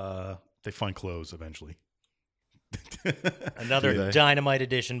 They find clothes eventually. Do Another they? dynamite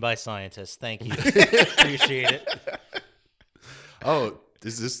edition by scientists. Thank you. Appreciate it. Oh,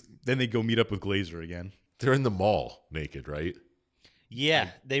 is this? Then they go meet up with Glazer again. They're in the mall naked, right? Yeah,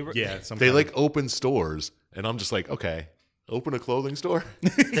 they were. Yeah, They like open stores, and I'm just like, okay, open a clothing store.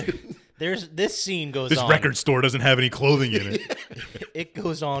 There's this scene goes This on. record store doesn't have any clothing in it. It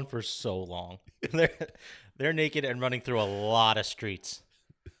goes on for so long. They're naked and running through a lot of streets.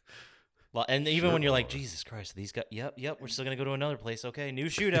 And even when you're like, Jesus Christ, these guys. Yep. We're still gonna go to another place. Okay, new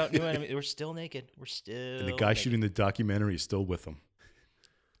shootout, new enemy. We're still naked. We're still. And the guy naked. shooting the documentary is still with them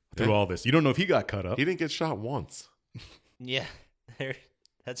through Yeah. all this. You don't know if he got cut up. He didn't get shot once. Yeah,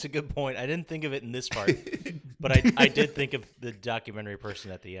 that's a good point. I didn't think of it in this part, but I did think of the documentary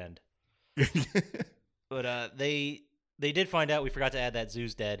person at the end. But they did find out. We forgot to add that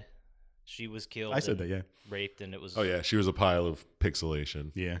Zoo's dead. She was killed. I said and that, yeah. raped, and it was. Oh yeah, she was a pile of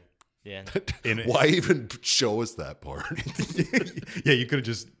pixelation. Yeah. Yeah. Why even show us that part? Yeah, they could have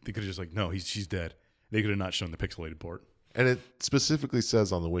just like, no, she's dead. They could have not shown the pixelated part. And it specifically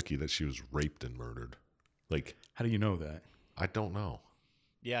says on the wiki that she was raped and murdered. Like, How do you know that? I don't know.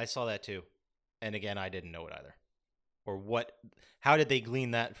 Yeah, I saw that too. And again, I didn't know it either. Or what? How did they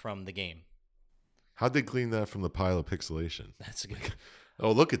glean that from the game? How'd they clean that from the pile of pixelation? That's a good.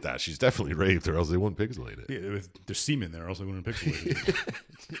 Oh, look at that. She's definitely raped, or else they wouldn't pixelate it. Yeah, there's semen there, else they wouldn't have pixelated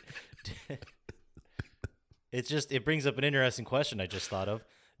it. It brings up an interesting question I just thought of.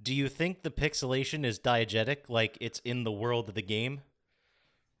 Do you think the pixelation is diegetic, like it's in the world of the game?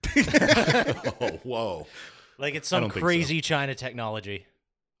 Oh, whoa. Like it's I some don't think so. crazy China technology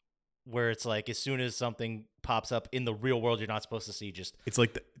where it's like as soon as something pops up in the real world you're not supposed to see, just It's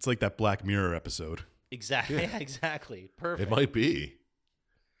like that Black Mirror episode. exactly. Yeah, exactly. Perfect. It might be.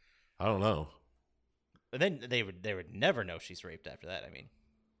 I don't know. And then they would never know she's raped after that. I mean,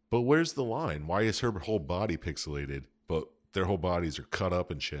 But where's the line? Why is her whole body pixelated, but their whole bodies are cut up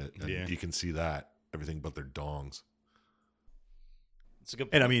and shit? And Yeah. you can see that. Everything but their dongs. it's a good.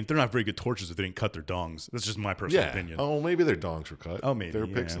 And I mean, they're not very good torches if they didn't cut their dongs. That's just my personal opinion. Oh, maybe their dongs were cut. Oh, maybe, They're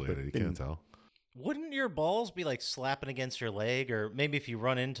yeah, pixelated. but You in- can't tell. Wouldn't your balls be like slapping against your leg, or maybe if you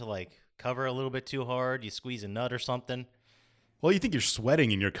run into like cover a little bit too hard, you squeeze a nut or something? Well, you think you're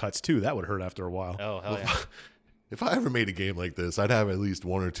sweating in your cuts too. That would hurt after a while. Oh hell yeah! If I ever made a game like this, I'd have at least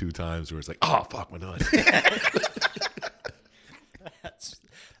one or two times where it's like, oh, fuck my nut.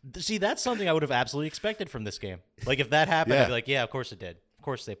 See, that's something I would have absolutely expected from this game. Like if that happened, I'd Yeah. be like, yeah, of course it did. Of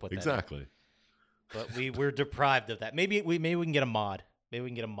course they put that. in. Exactly. But we're deprived of that. Maybe we can get a mod. Maybe we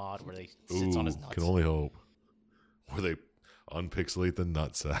can get a mod where they sits on his nuts. Can only hope. Where they unpixelate the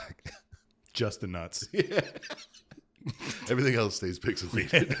nutsack. Just the nuts. Yeah. Everything else stays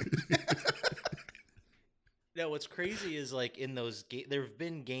pixelated. No, what's crazy is like in those there have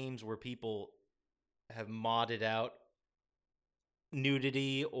been games where people have modded out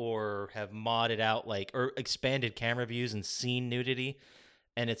nudity or have modded out like or expanded camera views and seen nudity,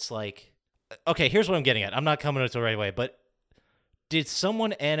 and it's like, okay, here's what I'm getting at. I'm not coming to it the right way, but did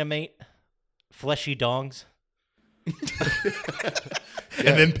someone animate fleshy dongs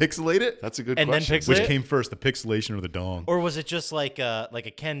And then pixelate it? That's a good and then question. pixelate Which it? came first, the pixelation or the dong? Or was it just like a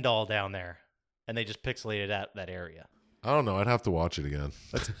Ken doll down there, and they just pixelated out that area. I don't know. I'd have to watch it again.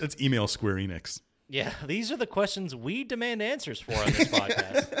 Let's email Square Enix. Yeah, these are the questions we demand answers for on this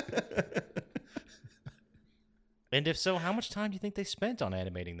podcast. And if so, how much time do you think they spent on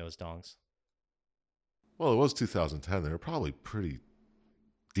animating those dongs? Well, it was 2010. They were probably pretty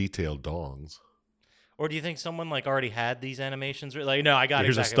detailed dongs. Or do you think someone like already had these animations? Like, no, I got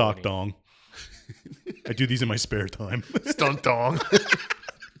Here's exactly a what stock I need. dong. I do these in my spare time. Stunt dong.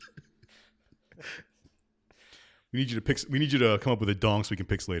 We need you to come up with a dong so we can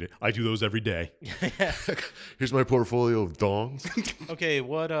pixelate it. I do those every day. Here's my portfolio of dongs. Okay,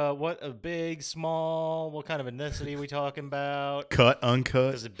 what a big, small, what kind of ethnicity are we talking about? Cut,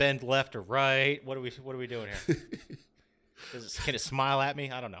 uncut. Does it bend left or right? What are we doing here? Can it smile at me?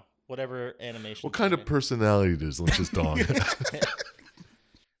 I don't know. Whatever animation. What kind of personality does Lynch's dong have?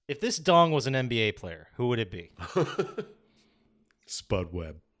 If this dong was an NBA player, who would it be? Spud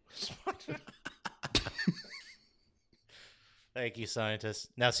Webb. Thank you, scientist.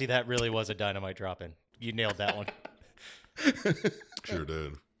 Now, see, that really was a dynamite drop-in. You nailed that one. Sure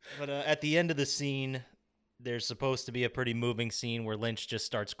did. But at the end of the scene, there's supposed to be a pretty moving scene where Lynch just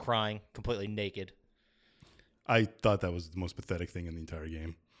starts crying, completely naked. I thought that was the most pathetic thing in the entire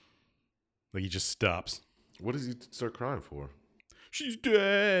game. Like, he just stops. What does he start crying for? She's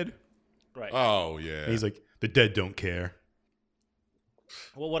dead. Right. Oh, yeah. And he's like, the dead don't care.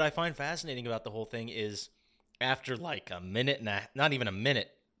 Well, what I find fascinating about the whole thing is after like a minute and not even a minute,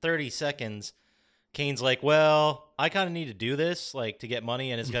 30 seconds, Kane's like, well, I kind of need to do this like to get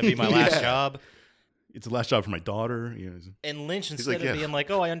money and it's going to be my last job. It's the last job for my daughter. You know. And Lynch, instead like, of yeah. being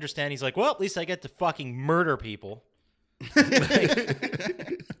like, oh, I understand, he's like, well, at least I get to fucking murder people.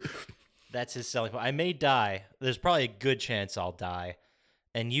 That's his selling point. I may die. There's probably a good chance I'll die.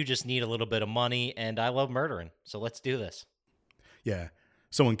 And you just need a little bit of money, and I love murdering. So let's do this. Yeah.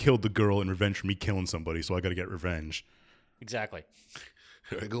 Someone killed the girl in revenge for me killing somebody, so I got to get revenge. Exactly.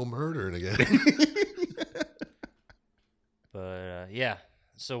 Here I go murdering again. But, yeah.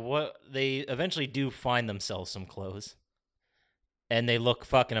 So what they eventually do find themselves some clothes. And they look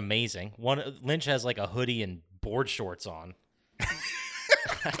fucking amazing. Lynch has like a hoodie and board shorts on.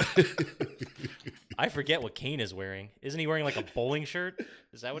 I forget what Kane is wearing. Isn't he wearing like a bowling shirt?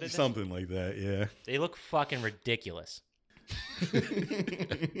 Is that what it is? Something like that, yeah. They look fucking ridiculous.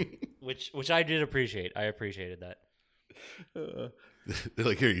 which I did appreciate. I appreciated that. They're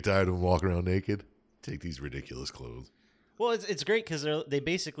like, here, you tired of walking around naked? Take these ridiculous clothes. Well, it's great because they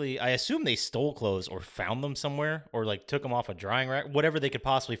basically, I assume they stole clothes or found them somewhere or like took them off a drying rack, whatever they could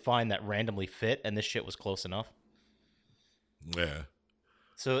possibly find that randomly fit, and this shit was close enough. Yeah.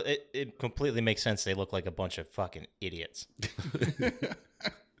 So it completely makes sense they look like a bunch of fucking idiots.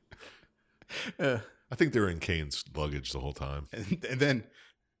 I think they were in Kane's luggage the whole time. And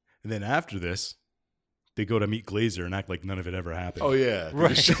then after this, they go to meet Glazer and act like none of it ever happened. Oh, yeah. They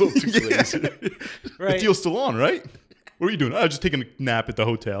Right. just show up to Glazer. Right. The deal's still on, right? What are you doing? I was just taking a nap at the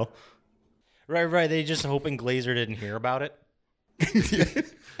hotel. Right. They just hoping Glazer didn't hear about it.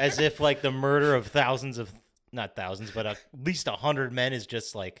 As if like the murder of thousands of, not thousands, but at least 100 men is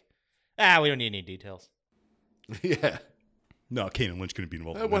just like, we don't need any details. Yeah. No, Kane and Lynch couldn't be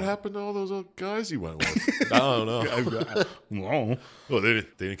involved. Hey, in what that. happened to all those other guys you went with? I don't know. No. Oh, they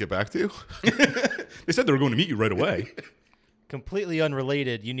didn't get back to you? They said they were going to meet you right away. Completely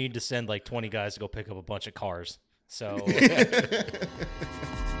unrelated, you need to send like 20 guys to go pick up a bunch of cars. So, it's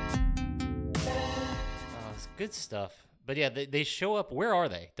good stuff. But yeah, they show up. Where are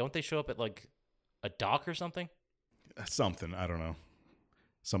they? Don't they show up at like a dock or something? Something, I don't know.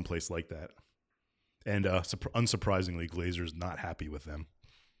 Someplace like that. And unsurprisingly, Glazer's not happy with them.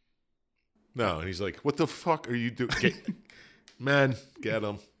 No, and he's like, what the fuck are you doing? Man, get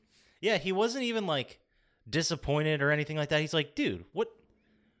him. Yeah, he wasn't even like disappointed or anything like that. He's like, dude, what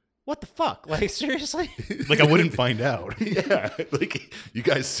the fuck? Like, seriously? Like, I wouldn't find out. Yeah, like, you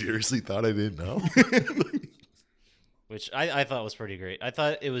guys seriously thought I didn't know? Which I thought was pretty great. I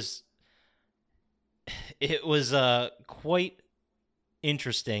thought it was quite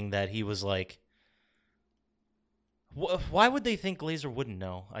interesting that he was like, why would they think Glazer wouldn't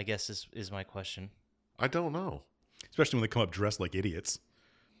know, I guess is my question. I don't know. Especially when they come up dressed like idiots.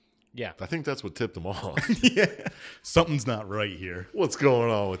 Yeah. I think that's what tipped him off. Yeah. Something's not right here. What's going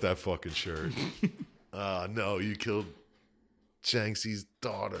on with that fucking shirt? No, you killed Shanksy's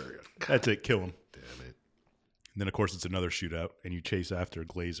daughter. That's it. Kill him. Damn it. And then, of course, it's another shootout, and you chase after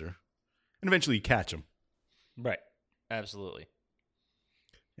Glazer. And eventually you catch him. Right. Absolutely.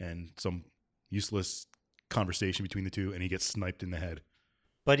 And some useless conversation between the two, and he gets sniped in the head.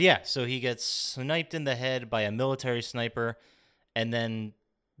 But yeah, so he gets sniped in the head by a military sniper, and then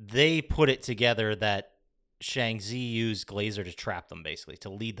they put it together that Shang-Chi used Glazer to trap them, basically, to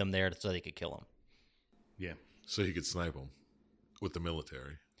lead them there so they could kill him. Yeah. So he could snipe them with the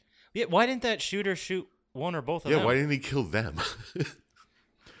military. Yeah, why didn't that shooter shoot one or both of them? Yeah, why didn't he kill them?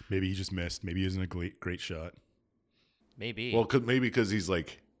 Maybe he just missed. Maybe he isn't a great shot. Maybe. Well, maybe because he's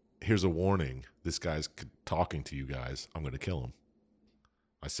like, here's a warning. This guy's talking to you guys. I'm going to kill him.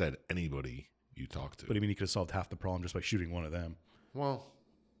 I said anybody you talk to. But I mean, he could have solved half the problem just by shooting one of them. Well,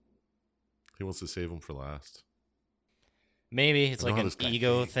 he wants to save him for last. Maybe it's I know like how an this guy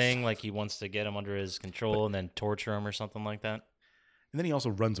ego thinks. thing, like he wants to get him under his control and then torture him or something like that. And then he also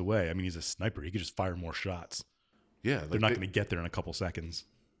runs away. I mean, he's a sniper. He could just fire more shots. Yeah. They're not going to get there in a couple seconds.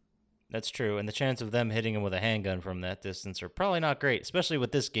 That's true, and the chance of them hitting him with a handgun from that distance are probably not great, especially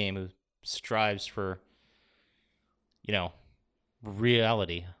with this game who strives for,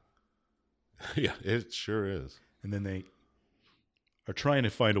 reality. Yeah, it sure is. And then they are trying to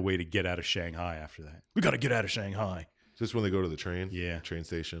find a way to get out of Shanghai after that. We got to get out of Shanghai. Is this when they go to the train? Yeah. Train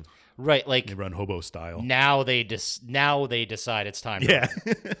station? Right, like They run hobo style. now they decide it's time. Yeah.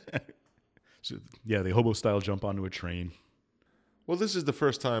 To So, yeah, they hobo style jump onto a train. Well, this is the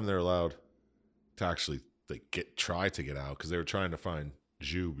first time they're allowed to actually try to get out because they were trying to find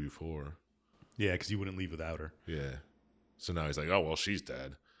Zhu before. Yeah, because he wouldn't leave without her. Yeah. So now he's like, oh, well, she's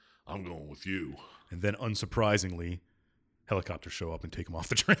dead. I'm going with you. And then, unsurprisingly, helicopters show up and take him off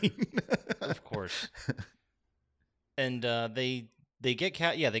the train. Of course. And they get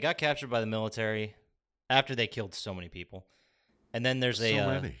they got captured by the military after they killed so many people. And then there's So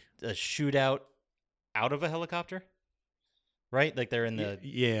many. a shootout out of a helicopter. Right? Like they're in the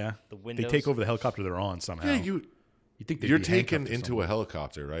Yeah. windows. They take over the helicopter they're on somehow. Yeah, You think they'd you're be taken handcuffed or into something. a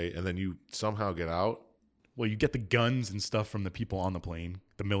helicopter, right? And then you somehow get out. Well, you get the guns and stuff from the people on the plane,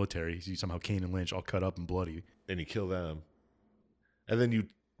 the military. You see somehow Kane and Lynch all cut up and bloody. And you kill them. And then you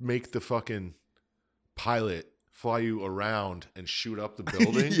make the fucking pilot fly you around and shoot up the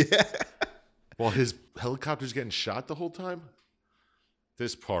building Yeah. while his helicopter's getting shot the whole time.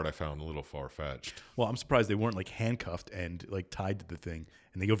 This part I found a little far-fetched. Well, I'm surprised they weren't like handcuffed and like tied to the thing,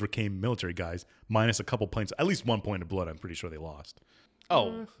 and they overcame military guys minus a couple points, at least 1 point of blood. I'm pretty sure they lost.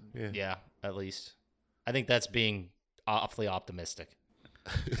 Oh, Yeah. yeah, at least. I think that's being awfully optimistic.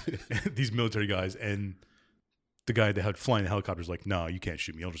 These military guys and the guy that had flying the helicopter is like, no, you can't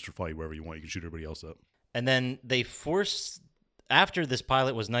shoot me. I'll just fly you wherever you want. You can shoot everybody else up. And then they after this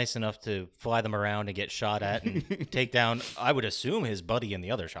pilot was nice enough to fly them around and get shot at and take down, I would assume, his buddy in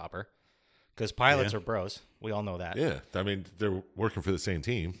the other chopper. Because pilots Yeah. are bros. We all know that. Yeah. I mean, they're working for the same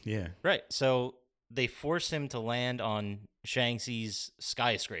team. Yeah. Right. So they force him to land on Shang-Chi's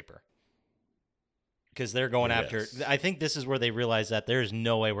skyscraper. Because they're going after... Yes. I think this is where they realize that there's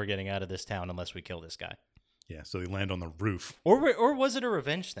no way we're getting out of this town unless we kill this guy. Yeah. So they land on the roof. Or was it a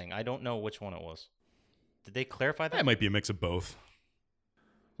revenge thing? I don't know which one it was. Did they clarify that? That might be a mix of both.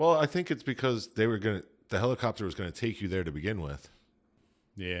 Well, I think it's because the helicopter was going to take you there to begin with.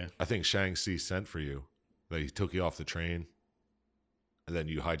 Yeah. I think Shang-Chi sent for you. They took you off the train, and then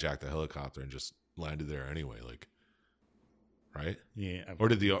you hijacked the helicopter and just landed there anyway, right? Yeah. Or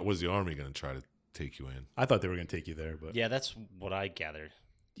was the army going to try to take you in? I thought they were going to take you there, but Yeah, that's what I gathered.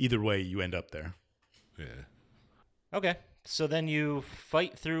 either way, you end up there. Yeah. Okay. So then you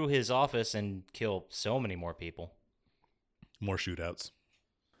fight through his office and kill so many more people. More shootouts.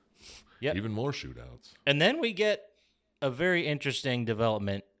 Yep. Even more shootouts. And then we get a very interesting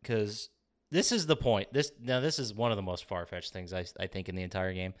development because this is the point. This is one of the most far-fetched things I think in the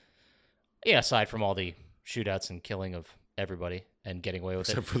entire game. Yeah, aside from all the shootouts and killing of everybody and getting away with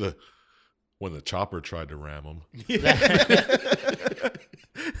Except for when the chopper tried to ram him. it.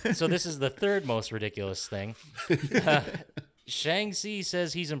 So this is the third most ridiculous thing. Shang-Chi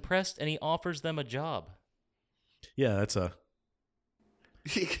says he's impressed and he offers them a job. Yeah, that's a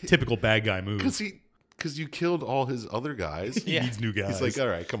typical bad guy move. Because you killed all his other guys. He needs new guys. He's like,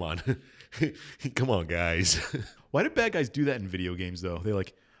 all right, come on. Come on, guys. Why do bad guys do that in video games, though? They're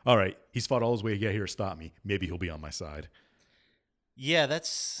like, all right, he's fought all his way to get here to stop me. Maybe he'll be on my side. Yeah,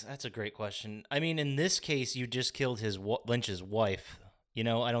 that's a great question. I mean, in this case, you just killed Lynch's wife. You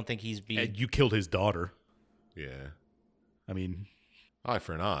know, I don't think he's being... And you killed his daughter. Yeah. I mean, Eye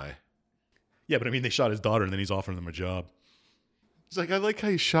for an eye. yeah, but I mean, they shot his daughter and then he's offering them a job. He's like, I like how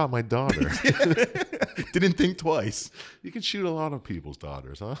you shot my daughter. Didn't think twice. You can shoot a lot of people's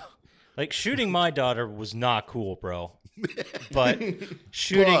daughters, huh? Like, shooting my daughter was not cool, bro. But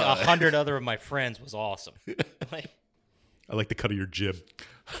shooting 100 other of my friends was awesome. Like, I like the cut of your jib.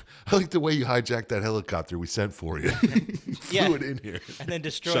 I like the way you hijacked that helicopter we sent for you. Yeah. Flew it in here. and then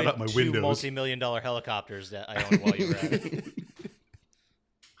destroyed Shut up my two windows. multi-million-dollar helicopters that I owned while you were at it.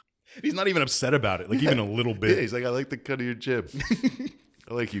 He's not even upset about it, like even a little Yeah, bit. he's like, I like the cut of your jib.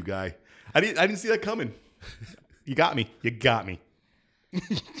 I like you, guy. I didn't see that coming. You got me. You got me.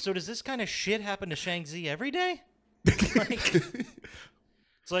 So does this kind of shit happen to Shang-Chi every day? Like,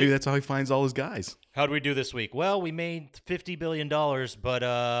 it's like, Maybe that's how he finds all his guys. how do we do this week? Well, we made $50 billion,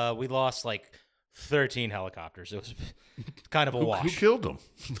 but we lost like 13 helicopters. It was kind of a Who wash. killed him?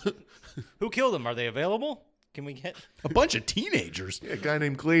 Who killed them? Are they available? Can we get... A bunch of teenagers. Yeah, a guy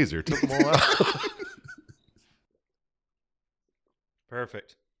named Glazer took them all out.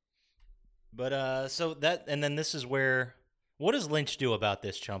 Perfect. But so that, and then this is where, what does Lynch do about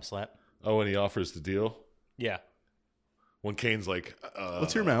this, Chump Slap? Oh, and he offers the deal. Yeah. When Kane's like,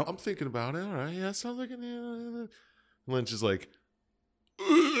 Let's hear him out. I'm thinking about it. All right, yeah, sounds like an. Lynch is like,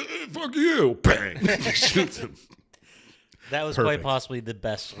 fuck you. Bang. He shoots him. That was Perfect. quite possibly the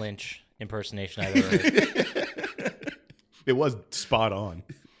best Lynch impersonation I've ever heard. It was spot on.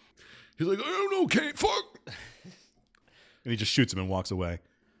 He's like, I don't know, Kane, fuck. And he just shoots him and walks away.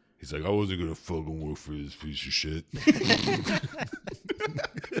 He's like, I wasn't going to fucking work for this piece of shit.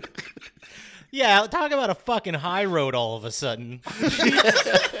 Yeah, talk about a fucking high road all of a sudden.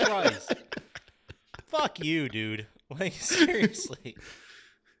 Jesus Christ. Fuck you, dude. Like, seriously.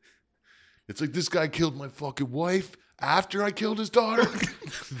 It's like, this guy killed my fucking wife after I killed his daughter.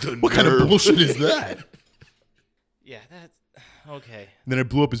 What kind of bullshit is that? Yeah, that's... Okay. And then it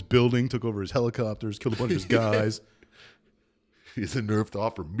blew up his building, took over his helicopters, killed a bunch of his guys. He has the nerve to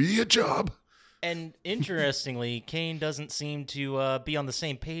offer me a job. And interestingly, Kane doesn't seem to be on the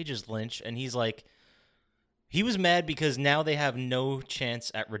same page as Lynch, and he's like... He was mad because now they have no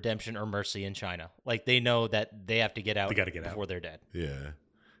chance at redemption or mercy in China. Like, they know that they have to get out They gotta get out. before they're dead. Yeah.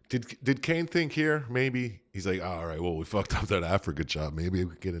 Did Kane think here, maybe? He's like, all right, well, we fucked up that Africa job. Maybe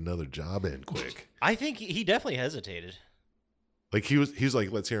we could get another job in quick. I think he definitely hesitated. Like, he was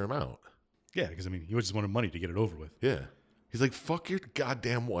like, let's hear him out. Yeah, because, I mean, he just wanted money to get it over with. Yeah. He's like, fuck your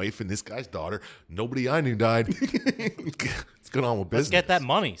goddamn wife and this guy's daughter. Nobody I knew died. What's going on with business? Let's get that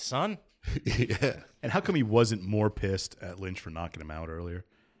money, son. Yeah. And how come he wasn't more pissed at Lynch for knocking him out earlier?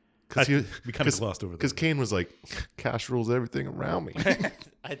 We kind of glossed over that. Because Kane was like, cash rules everything around me.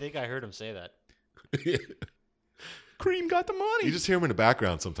 I think I heard him say that. Cream got the money. You just hear him in the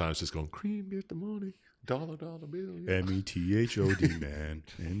background sometimes just going, Cream, get the money. Dollar bill. Yeah. METHOD, man.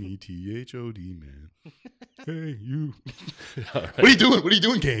 METHOD, man. Hey, you. All right. What are you doing? What are you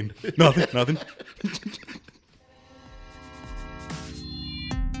doing, Kane? Nothing.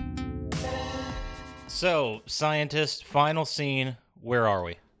 So, scientist, final scene. Where are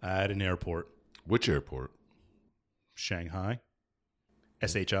we? At an airport. Which airport? Shanghai.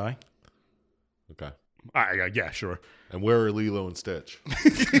 SHI. Okay. Yeah, sure. And where are Lilo and Stitch?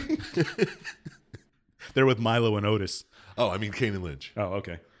 They're with Milo and Otis. Oh, I mean Kane and Lynch. Oh,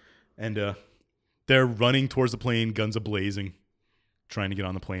 okay. And they're running towards the plane, guns a-blazing, trying to get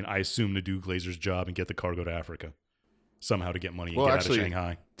on the plane, I assume to do Glazer's job and get the cargo to Africa. Somehow to get money and Well, get actually, out of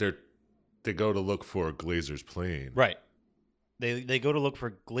Shanghai. They go to look for Glazer's plane. Right. They go to look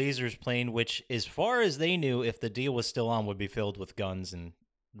for Glazer's plane, which, as far as they knew, if the deal was still on, would be filled with guns and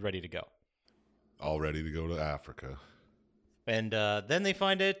ready to go. All ready to go to Africa. And then they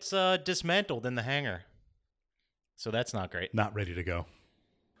find it's dismantled in the hangar. So that's not great. Not ready to go.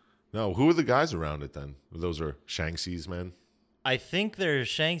 No, who are the guys around it then? Those are Shang-Chi's men? I think there's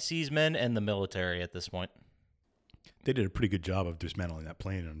Shang-Chi's men and the military at this point. They did a pretty good job of dismantling that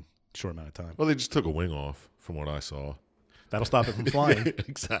plane in a short amount of time. Well, they just took a wing off, from what I saw. That'll stop it from flying.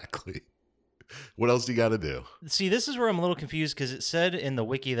 Exactly. What else do you got to do? See, this is where I'm a little confused because it said in the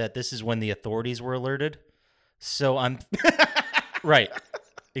wiki that this is when the authorities were alerted. So I'm... Right.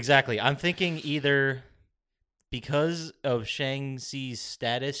 Exactly. I'm thinking either because of Shang-Chi's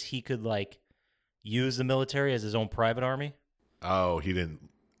status, he could, like, use the military as his own private army. Oh, he didn't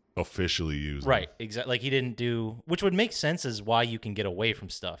officially use Right. Exactly. Like, he didn't do... Which would make sense as why you can get away from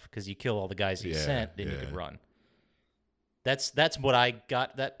stuff, because you kill all the guys you sent, then you could run. That's what I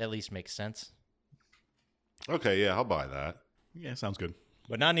got. That at least makes sense. Okay, yeah, I'll buy that. Yeah, sounds good.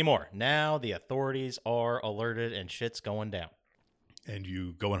 But not anymore. Now the authorities are alerted and shit's going down. And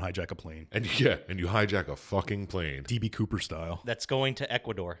you go and hijack a plane. And you hijack a fucking plane. DB Cooper style. That's going to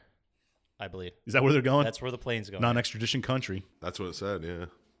Ecuador, I believe. Is that where they're going? That's where the plane's going. Non-extradition country. That's what it said, yeah.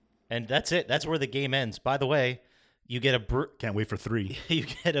 And that's it. That's where the game ends. By the way, you get a Can't wait for 3.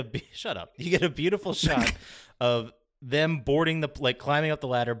 shut up. You get a beautiful shot of them boarding climbing up the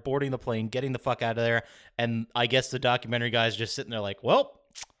ladder, boarding the plane, getting the fuck out of there, and I guess the documentary guy's just sitting there like, well,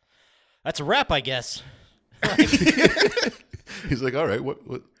 that's a wrap, I guess. He's like, all right, where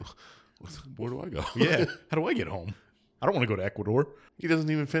do I go? Yeah. How do I get home? I don't want to go to Ecuador. He doesn't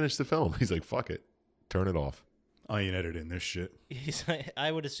even finish the film. He's like, fuck it. Turn it off. I ain't editing this shit.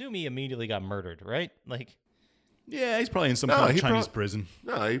 I would assume he immediately got murdered, right? Like, Yeah, he's probably in some No, kind of he Chinese prison.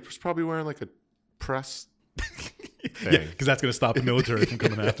 No, he was probably wearing like a press Yeah, thing. because that's going to stop the military from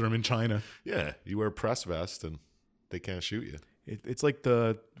coming after him in China. Yeah, you wear a press vest and they can't shoot you. It's like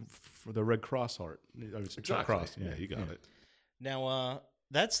the Red Cross heart. It's Exactly. Cross. Yeah, you got it. now,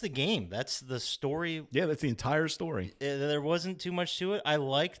 that's the game. That's the story. Yeah, that's the entire story. There wasn't too much to it. I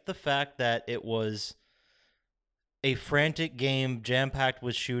liked the fact that it was a frantic game, jam-packed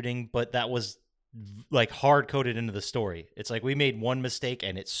with shooting, but that was like hard-coded into the story. It's like we made one mistake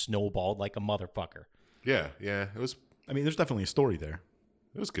and it snowballed like a motherfucker. Yeah, it was I mean, there's definitely a story there.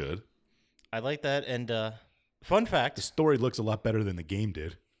 good. I like that. And fun The fact, story looks a lot better than the game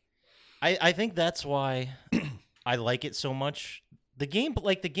did. I think that's why I like it so much. The game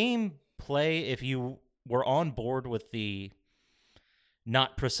play, if you were on board with the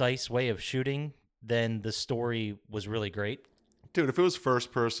not precise way of shooting, then the story was really great. Dude, if it was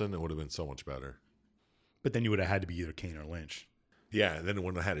first person, it would have been so much better. But then you would have had to be either Kane or Lynch. Yeah, and then it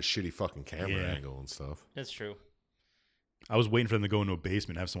wouldn't have had a shitty fucking camera Yeah. angle and stuff. That's true. I was waiting for them to go into a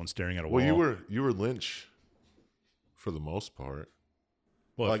basement and have someone staring at a Well, wall. you were Lynch for the most part.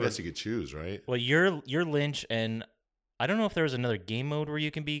 Well, I guess you could choose, right? Well, you're Lynch, and I don't know if there was another game mode where you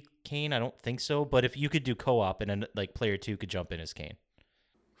can be Kane. I don't think so. But if you could do co-op, and then like player 2 could jump in as Kane.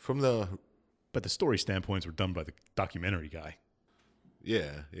 From the But the story standpoints were done by the documentary guy.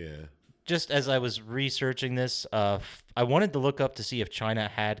 yeah. Just as I was researching this, I wanted to look up to see if China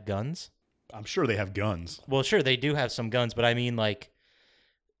had guns. I'm sure they have guns. Well, sure, they do have some guns, but I mean, like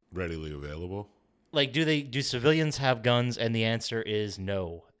Readily available. do civilians have guns? And the answer is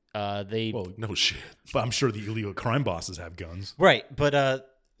no. Well, No shit. but I'm sure the illegal crime bosses have guns. Right, but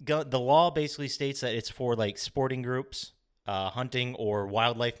the law basically states that it's for like sporting groups, hunting or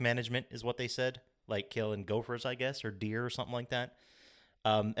wildlife management is what they said, like killing gophers, I guess, or deer or something like that.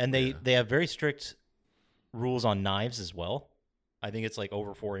 And they have very strict rules on knives as well. I think it's like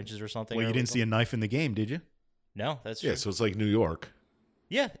over 4 inches or something. Well, you didn't see a knife in the game, did you? No, that's true. Yeah, so it's like New York,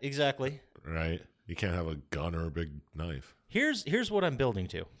 Yeah, exactly. right? You can't have a gun or a big knife. Here's what I'm building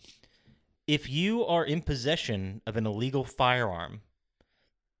to. If you are in possession of an illegal firearm,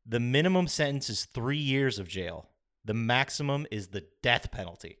 the minimum sentence is 3 years of jail. The maximum is the death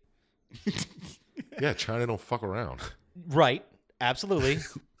penalty. Yeah, China don't fuck around. Right. Absolutely.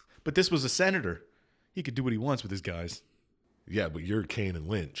 But this was a senator. He could do what he wants with his guys. Yeah, but you're Kane and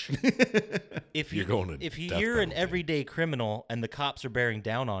Lynch. If You're going to if death you're an penalty. everyday criminal and the cops are bearing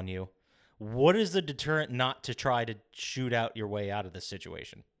down on you, what is the deterrent not to try to shoot out your way out of this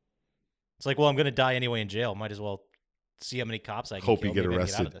situation? It's like, well, I'm going to die anyway in jail. Might as well see how many cops I can Hope kill. you get Maybe I can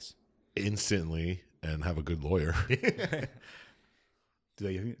arrested out of this. Instantly and have a good lawyer. Do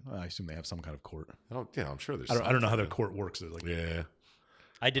they? I assume they have some kind of court. Yeah, I'm sure there's. I don't know how their something. court works. They're like, Yeah.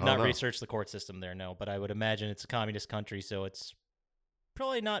 I did I not don't know. research the court system there, no, but I would imagine it's a communist country, so it's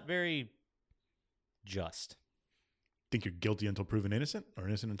probably not very just. think you're guilty until proven innocent, or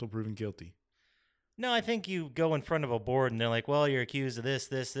innocent until proven guilty. No, I think you go in front of a board and they're like, well, you're accused of this,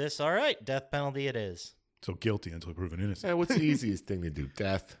 this, this. All right, death penalty it is. So guilty until proven innocent. Yeah, what's the easiest thing to do?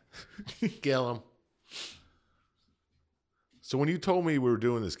 Death. Kill him. So when you told me we were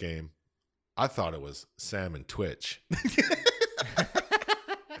doing this game, I thought it was Sam and Twitch.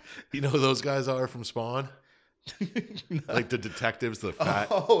 You know who those guys are from Spawn? Like the detectives, the fat.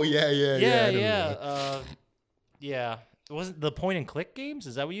 Oh yeah. Yeah. It wasn't the point and click games?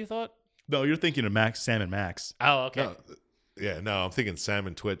 Is that what you thought? No, you're thinking of Sam and Max. Oh, okay. No, no, I'm thinking Sam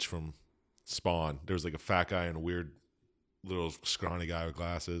and Twitch from Spawn. There was like a fat guy and a weird little scrawny guy with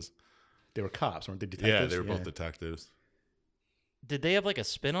glasses. They were cops, weren't they? Yeah, Detectives? they were both detectives. Did they have like a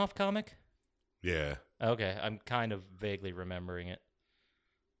spin-off comic? Yeah. Okay, I'm kind of vaguely remembering it.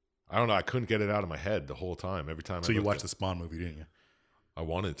 I don't know. I couldn't get it out of my head the whole time. Every time So I you looked watched at- the Spawn movie, didn't you? I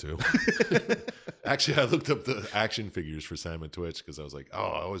wanted to. Actually, I looked up the action figures for Sam and Twitch because I was like, oh,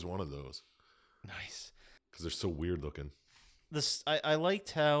 I always wanted those Nice. because they're so weird looking. I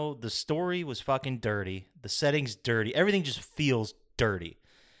liked how the story was fucking dirty. The setting's dirty. Everything just feels dirty.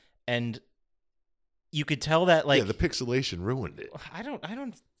 And you could tell that like yeah, the pixelation ruined it. I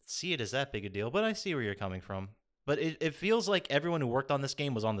don't see it as that big a deal, but I see where you're coming from. But it feels like everyone who worked on this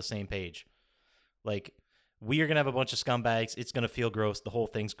game was on the same page. Like, we are going to have a bunch of scumbags. It's going to feel gross. The whole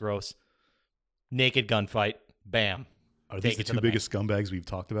thing's gross. Naked gunfight. Bam. Are these Take the it to two the biggest scumbags we've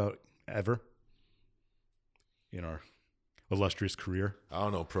talked about ever in our illustrious career? I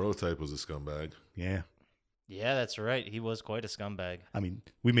don't know. Prototype was a scumbag. Yeah. Yeah, that's right. He was quite a scumbag. I mean,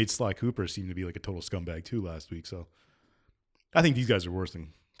 we made Sly Cooper seem to be like a total scumbag too last week, so I think these guys are worse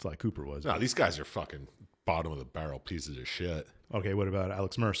than Sly Cooper was. No, these guys are fucking bottom of the barrel pieces of shit. Okay, what about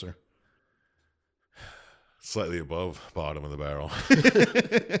Alex Mercer? Slightly above bottom of the barrel.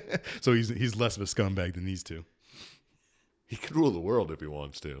 So he's less of a scumbag than these two. He could rule the world if he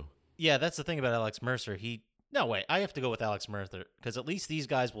wants to. Yeah, that's the thing about Alex Mercer. No, wait, I have to go with Alex Mercer because at least these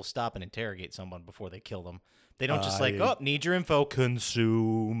guys will stop and interrogate someone before they kill them. They don't just need your info,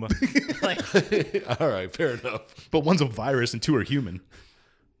 consume. All right, fair enough. But one's a virus and two are human.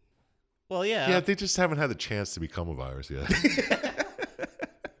 Well, yeah. Yeah, they just haven't had the chance to become a virus yet.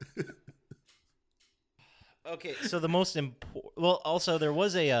 Okay, so the most important... Well, also, there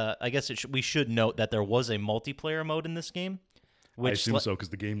was a... I guess we should note that there was a multiplayer mode in this game. I assume so, because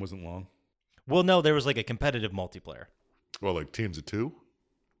the game wasn't long. Well, no, there was like a competitive multiplayer. Well, like teams of two?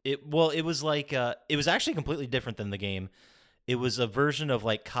 It was like... it was actually completely different than the game. It was a version of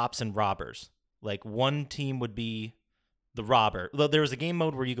like cops and robbers. Like one team would be the robber. There was a game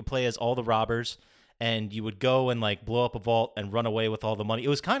mode where you could play as all the robbers, and you would go and like blow up a vault and run away with all the money. It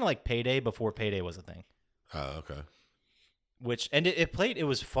was kind of like Payday before Payday was a thing. Oh, okay. It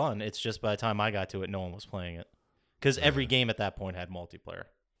was fun. It's just by the time I got to it, no one was playing it. Because every game at that point had multiplayer.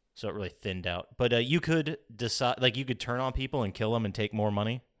 So it really thinned out. But you could decide, like you could turn on people and kill them and take more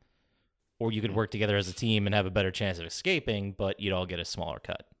money. Or you could work together as a team and have a better chance of escaping, but you'd all get a smaller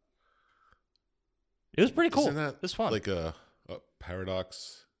cut. It was pretty cool. Isn't that it was fun. Like a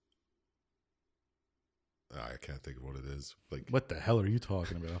paradox? I can't think of what it is. Like, What the hell are you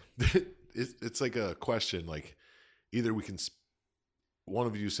talking about? it's like a question. Like, either we can. One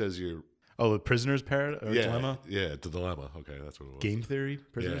of you says you're. Oh, the prisoner's dilemma? Yeah, the dilemma. Okay, that's what it was. Game theory?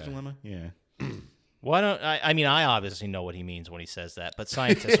 Prisoner's Yeah. dilemma? Yeah. Why don't I mean, I obviously know what he means when he says that, but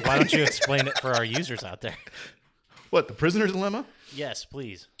scientists, why don't you explain it for our users out there? What, the prisoner's dilemma? Yes,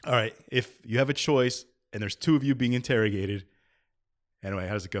 please. All right. If you have a choice and there's two of you being interrogated, anyway,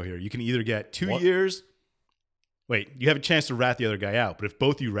 how does it go here? You can either get 2 years. Wait, you have a chance to rat the other guy out, but if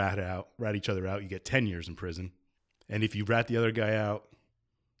both of you rat each other out, you get 10 years in prison. And if you rat the other guy out,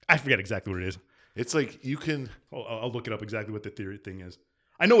 I forget exactly what it is. It's like you can. I'll look it up exactly what the theory thing is.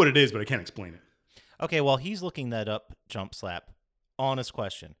 I know what it is, but I can't explain it. Okay, while he's looking that up, Jump Slap, honest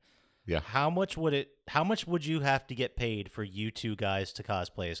question. Yeah. How much would you have to get paid for you two guys to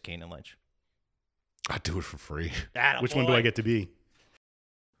cosplay as Kane and Lynch? I'd do it for free. Which one do I get to be?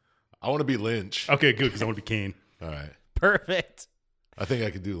 I want to be Lynch. Okay, good, because I want to be Kane. All right. Perfect. I think I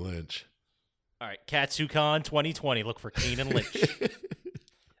could do Lynch. All right, KatsuCon 2020. Look for Kane and Lynch.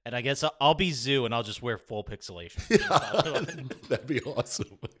 And I guess I'll be Zoo, and I'll just wear full pixelation. That'd be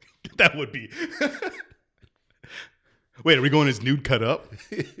awesome. That would be. Wait, are we going as nude cut up?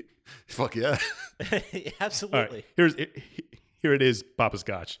 Fuck yeah. Absolutely. All right, here it is, Papa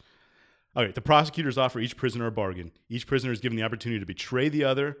Scotch. All right, the prosecutors offer each prisoner a bargain. Each prisoner is given the opportunity to betray the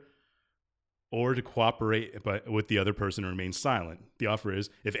other or to cooperate with the other person and remain silent. The offer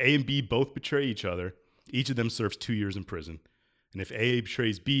is, if A and B both betray each other, each of them serves 2 years in prison. And if A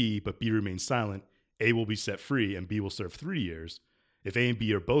betrays B, but B remains silent, A will be set free and B will serve 3 years. If A and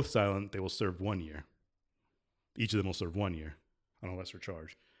B are both silent, they will serve 1 year. Each of them will serve 1 year on a lesser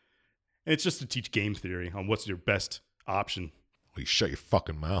charge. And it's just to teach game theory on what's your best option. Well, you shut your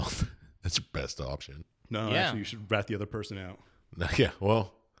fucking mouth. That's your best option. No, Yeah. actually, you should rat the other person out. Yeah,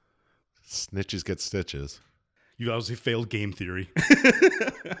 well, snitches get stitches. You obviously failed game theory.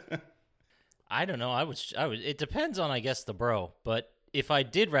 I don't know. I would. It depends on, I guess, the bro. But if I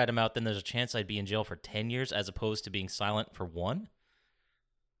did rat him out, then there's a chance I'd be in jail for 10 years as opposed to being silent for 1.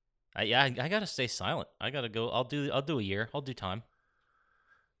 I gotta stay silent. I gotta go. I'll do a year. I'll do time.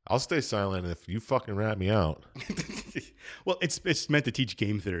 I'll stay silent if you fucking rat me out. Well, it's meant to teach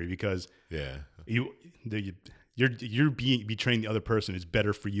game theory because Yeah. you're betraying the other person is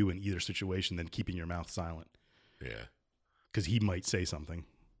better for you in either situation than keeping your mouth silent Yeah. because he might say something.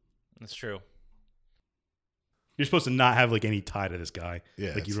 That's true. You're supposed to not have like any tie to this guy.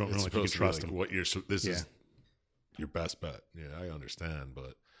 Yeah. Like you don't know if you can supposed to be trust like him. What this Yeah. is your best bet. Yeah, I understand,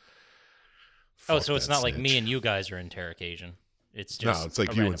 but. Oh, fuck so it's that not like snitch. me and you guys are interrogation. It's just No, it's like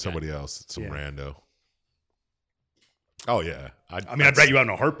a you random and somebody else. It's some Yeah. rando. Oh, yeah. I'd rat you out in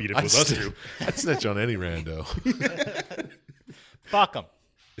a heartbeat if it was us two. I'd snitch on any rando. guy. Fuck them.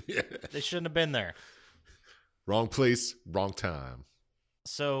 Yeah. They shouldn't have been there. Wrong place, wrong time.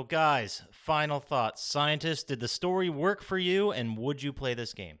 So, guys, final thoughts. Scientists, did the story work for you, and would you play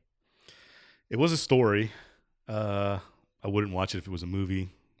this game? It was a story. I wouldn't watch it if it was a movie.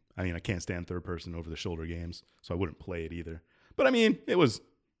 I mean, I can't stand third-person over-the-shoulder games, so I wouldn't play it either. But I mean, it was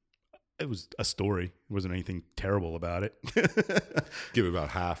a story. There wasn't anything terrible about it. Give it about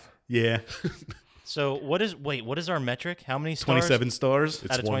half. Yeah. So what is our metric? How many stars? 27 stars.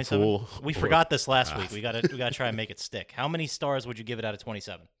 It's Out of one 27? full. We or forgot this last half. week. We gotta try and make it stick. How many stars would you give it out of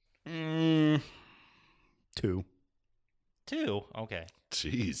 27? 2. 2. Okay.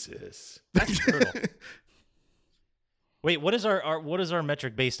 Jesus. That's brutal. Wait, what is our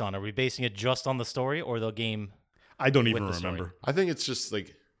metric based on? Are we basing it just on the story or the game? I don't even With the story. remember. I think it's just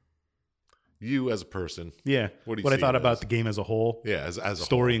like you as a person. Yeah. What do you What I see thought it about as? the game as a whole. Yeah, as a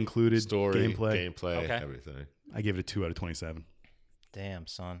Story whole. included. Story, gameplay. gameplay, Okay. everything. I gave it a 2 out of 27. Damn,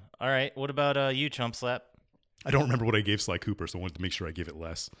 son. All right. What about you, Chump Slap? I don't remember what I gave Sly Cooper, so I wanted to make sure I gave it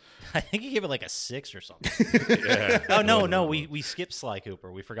less. I think you gave it like a 6 or something. Yeah. Oh no, we skipped Sly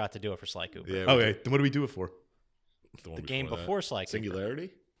Cooper. We forgot to do it for Sly Cooper. Yeah. Okay, then what do we do it for? one The game that. before Sly Cooper. Singularity.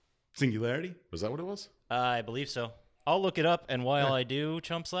 Singularity? Was that what it was? I believe so. I'll look it up, and while I do,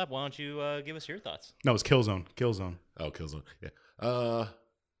 Chump Slap, why don't you give us your thoughts? No, it's Killzone. Killzone. Oh, Killzone. Yeah.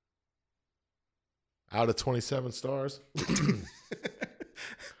 Out of 27 stars,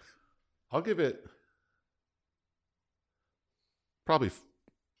 I'll give it probably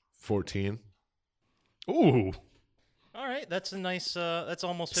 14. Ooh. All right, that's a nice. That's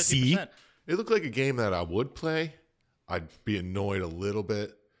almost 50%. See? It looked like a game that I would play. I'd be annoyed a little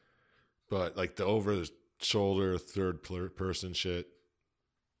bit, but like the over the shoulder third person shit,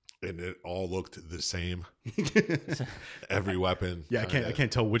 and it all looked the same. Every weapon. Yeah, I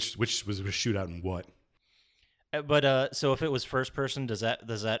can't tell which was a shootout and what. But so if it was first person, does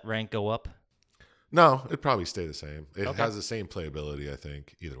that rank go up? No, it'd probably stay the same. It Okay. has the same playability, I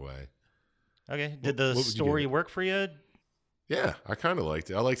think, either way. Okay. Did the what would you story give it? work for you? Yeah, I kind of liked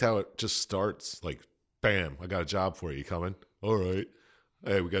it. I liked how it just starts like, bam, I got a job for you. You coming? All right.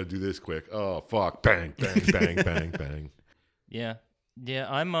 Hey, we got to do this quick. Oh, fuck. Bang, bang, bang, bang, bang. Yeah. Yeah,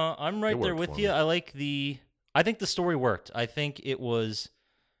 I'm right there worked with for you. me. I think the story worked. I think it was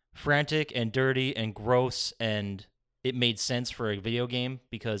frantic and dirty and gross, and it made sense for a video game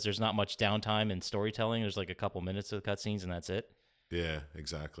because there's not much downtime in storytelling. There's like a couple minutes of cutscenes and that's it. Yeah,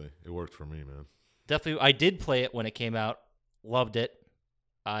 exactly. It worked for me, man. Definitely, I did play it when it came out. Loved it.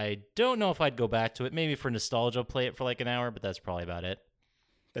 I don't know if I'd go back to it. Maybe for nostalgia, play it for like an hour, but that's probably about it.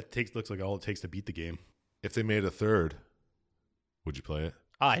 That looks like all it takes to beat the game. If they made a third, would you play it?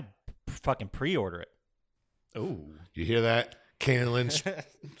 I'd fucking pre-order it. Oh. You hear that? Can Lynch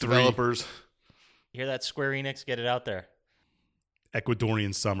developers. Hear that, Square Enix? Get it out there.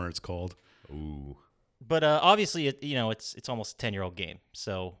 Ecuadorian Summer, it's called. Ooh. But obviously, it's almost a 10-year-old game,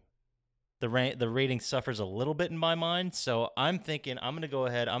 so the rating suffers a little bit in my mind. So I'm thinking I'm gonna go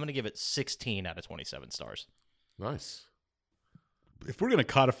ahead. I'm gonna give it 16 out of 27 stars. Nice. If we're gonna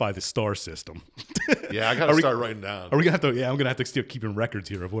codify the star system, Yeah, I got Are to we- start writing down. are we gonna have to? Yeah, I'm gonna have to still keeping records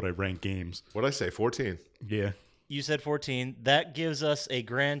here of what I rank games. What'd I say? 14. Yeah. You said 14. That gives us a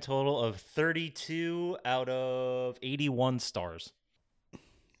grand total of 32 out of 81 stars.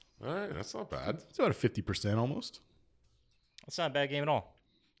 All right, that's not bad. It's about a 50% almost. That's not a bad game at all,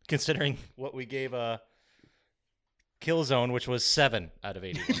 considering what we gave Killzone, which was 7 out of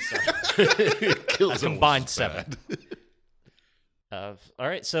 81 stars. Killzone A combined was 7. bad. All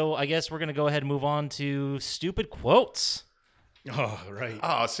right, so I guess we're gonna go ahead and move on to stupid quotes. Oh, right.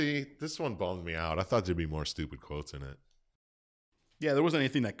 Oh, see, this one bummed me out. I thought there'd be more stupid quotes in it. Yeah, there wasn't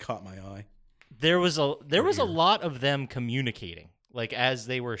anything that caught my eye. There was a lot of them communicating, like as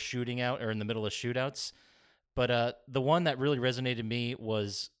they were shooting out or in the middle of shootouts. But the one that really resonated to me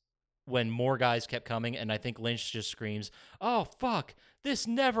was when more guys kept coming, and I think Lynch just screams, "Oh fuck, this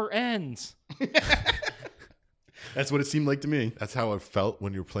never ends!" That's what it seemed like to me. That's how it felt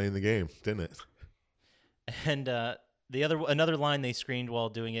when you were playing the game, didn't it? And another line they screamed while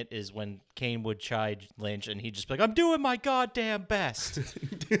doing it is when Kane would chide Lynch, and he'd just be like, "I'm doing my goddamn best."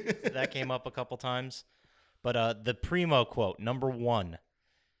 That came up a couple times. But the Primo quote, number 1,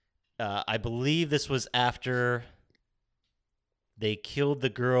 I believe this was after they killed the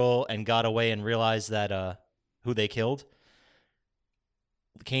girl and got away and realized that who they killed.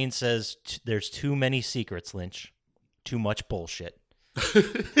 Kane says, "There's too many secrets, Lynch. Too much bullshit."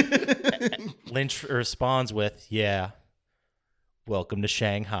 Lynch responds with, "Yeah, welcome to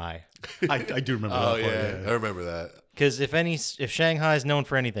Shanghai." I do remember Oh, that part. yeah. I remember that. Because if Shanghai is known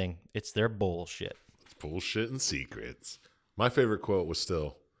for anything, it's their bullshit. Bullshit and secrets. My favorite quote was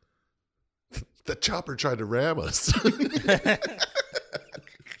still, "The chopper tried to ram us."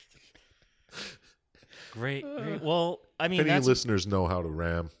 Great. Well, I mean, If any that's, listeners know how to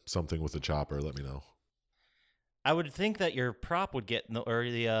ram something with a chopper, let me know. I would think that your prop would get in the, or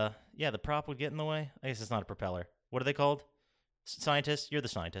the prop would get in the way. I guess it's not a propeller. What are they called? Scientists? You're the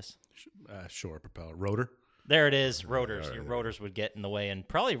scientist. Sure, propeller. Rotor? There it is, rotors. All Your right. rotors would get in the way and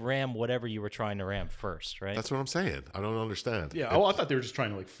probably ram whatever you were trying to ram first, right? That's what I'm saying. I don't understand. Yeah, I thought they were just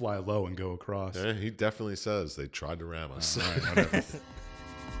trying to like fly low and go across. Yeah, he definitely says they tried to ram us. All right, whatever.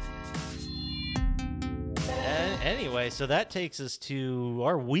 And anyway, so that takes us to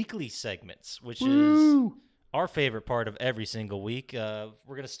our weekly segments, which is our favorite part of every single week. We're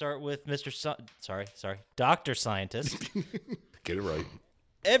going to start with Dr. Scientist. Get it right.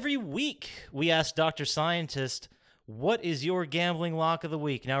 Every week, we ask Dr. Scientist, what is your gambling lock of the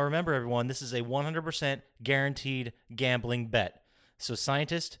week? Now, remember, everyone, this is a 100% guaranteed gambling bet. So,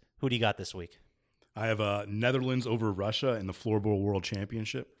 Scientist, who do you got this week? I have Netherlands over Russia in the Floorball World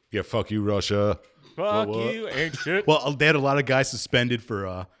Championship. Yeah, fuck you, Russia. Fuck what? you, ain't shit. Well, they had a lot of guys suspended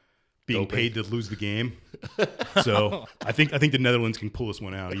for being Doping. paid to lose the game. So I think the Netherlands can pull this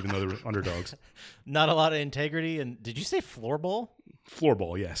one out, even though they're underdogs. Not a lot of integrity. And did you say floorball?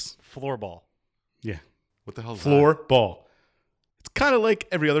 Floorball, yes. Floorball. Yeah. What the hell is Floor ball. It's kind of like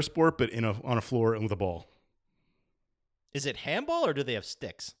every other sport, but on a floor and with a ball. Is it handball or do they have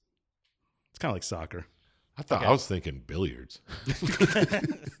sticks? It's kind of like soccer. that? I thought Okay. I was thinking billiards.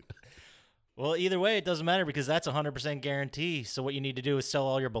 Well, either way, it doesn't matter because that's 100% guarantee. So what you need to do is sell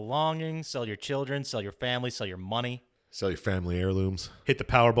all your belongings, sell your children, sell your family, sell your money, Sell your family heirlooms. Hit the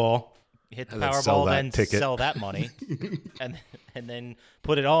Powerball. hit the And then sell Powerball, that then ticket. sell that money, and then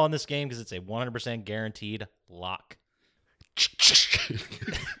put it all in this game because it's a 100% guaranteed lock.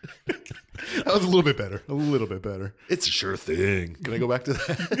 That was a little bit better. A little bit better. It's a sure thing. Can I go back to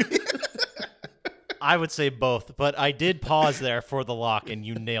that? I would say both, but I did pause there for the lock, and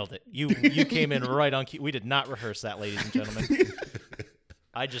you nailed it. You came in right on cue. We did not rehearse that, ladies and gentlemen.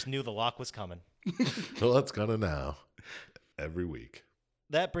 I just knew the lock was coming. Well, that's gonna now. Every week.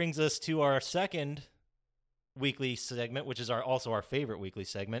 That brings us to our second weekly segment, which is also our favorite weekly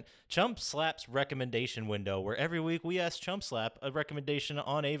segment, Chump Slap's recommendation window, where every week we ask Chump Slap a recommendation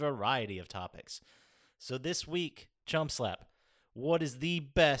on a variety of topics. So this week, Chump Slap, what is the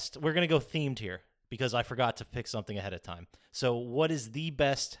best? We're going to go themed here because I forgot to pick something ahead of time. So what is the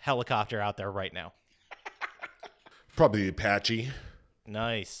best helicopter out there right now? Probably the Apache.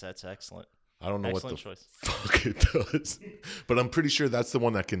 Nice. That's excellent. I don't know Excellent what the choice. fuck it does. But I'm pretty sure that's the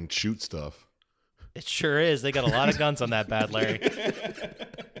one that can shoot stuff. It sure is. They got a lot of guns on that bad Larry.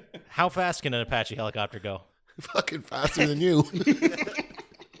 How fast can an Apache helicopter go? Fucking faster than you.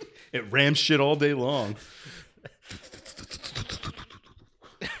 It rams shit all day long.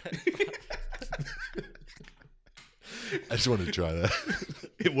 I just wanted to try that.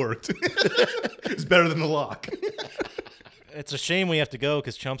 It worked. It's better than the lock. It's a shame we have to go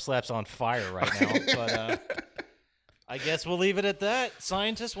because Chump Slap's on fire right now. But I guess we'll leave it at that.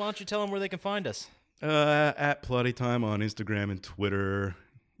 Scientists, why don't you tell them where they can find us? At Plottytime on Instagram and Twitter.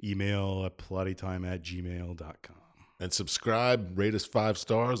 Email at plottytime@gmail.com. And subscribe, rate us 5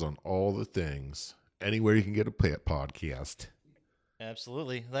 stars on all the things. Anywhere you can get a podcast.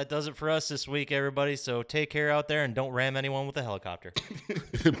 Absolutely. That does it for us this week, everybody. So take care out there and don't ram anyone with a helicopter.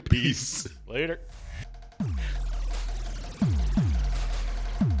 Peace. Later.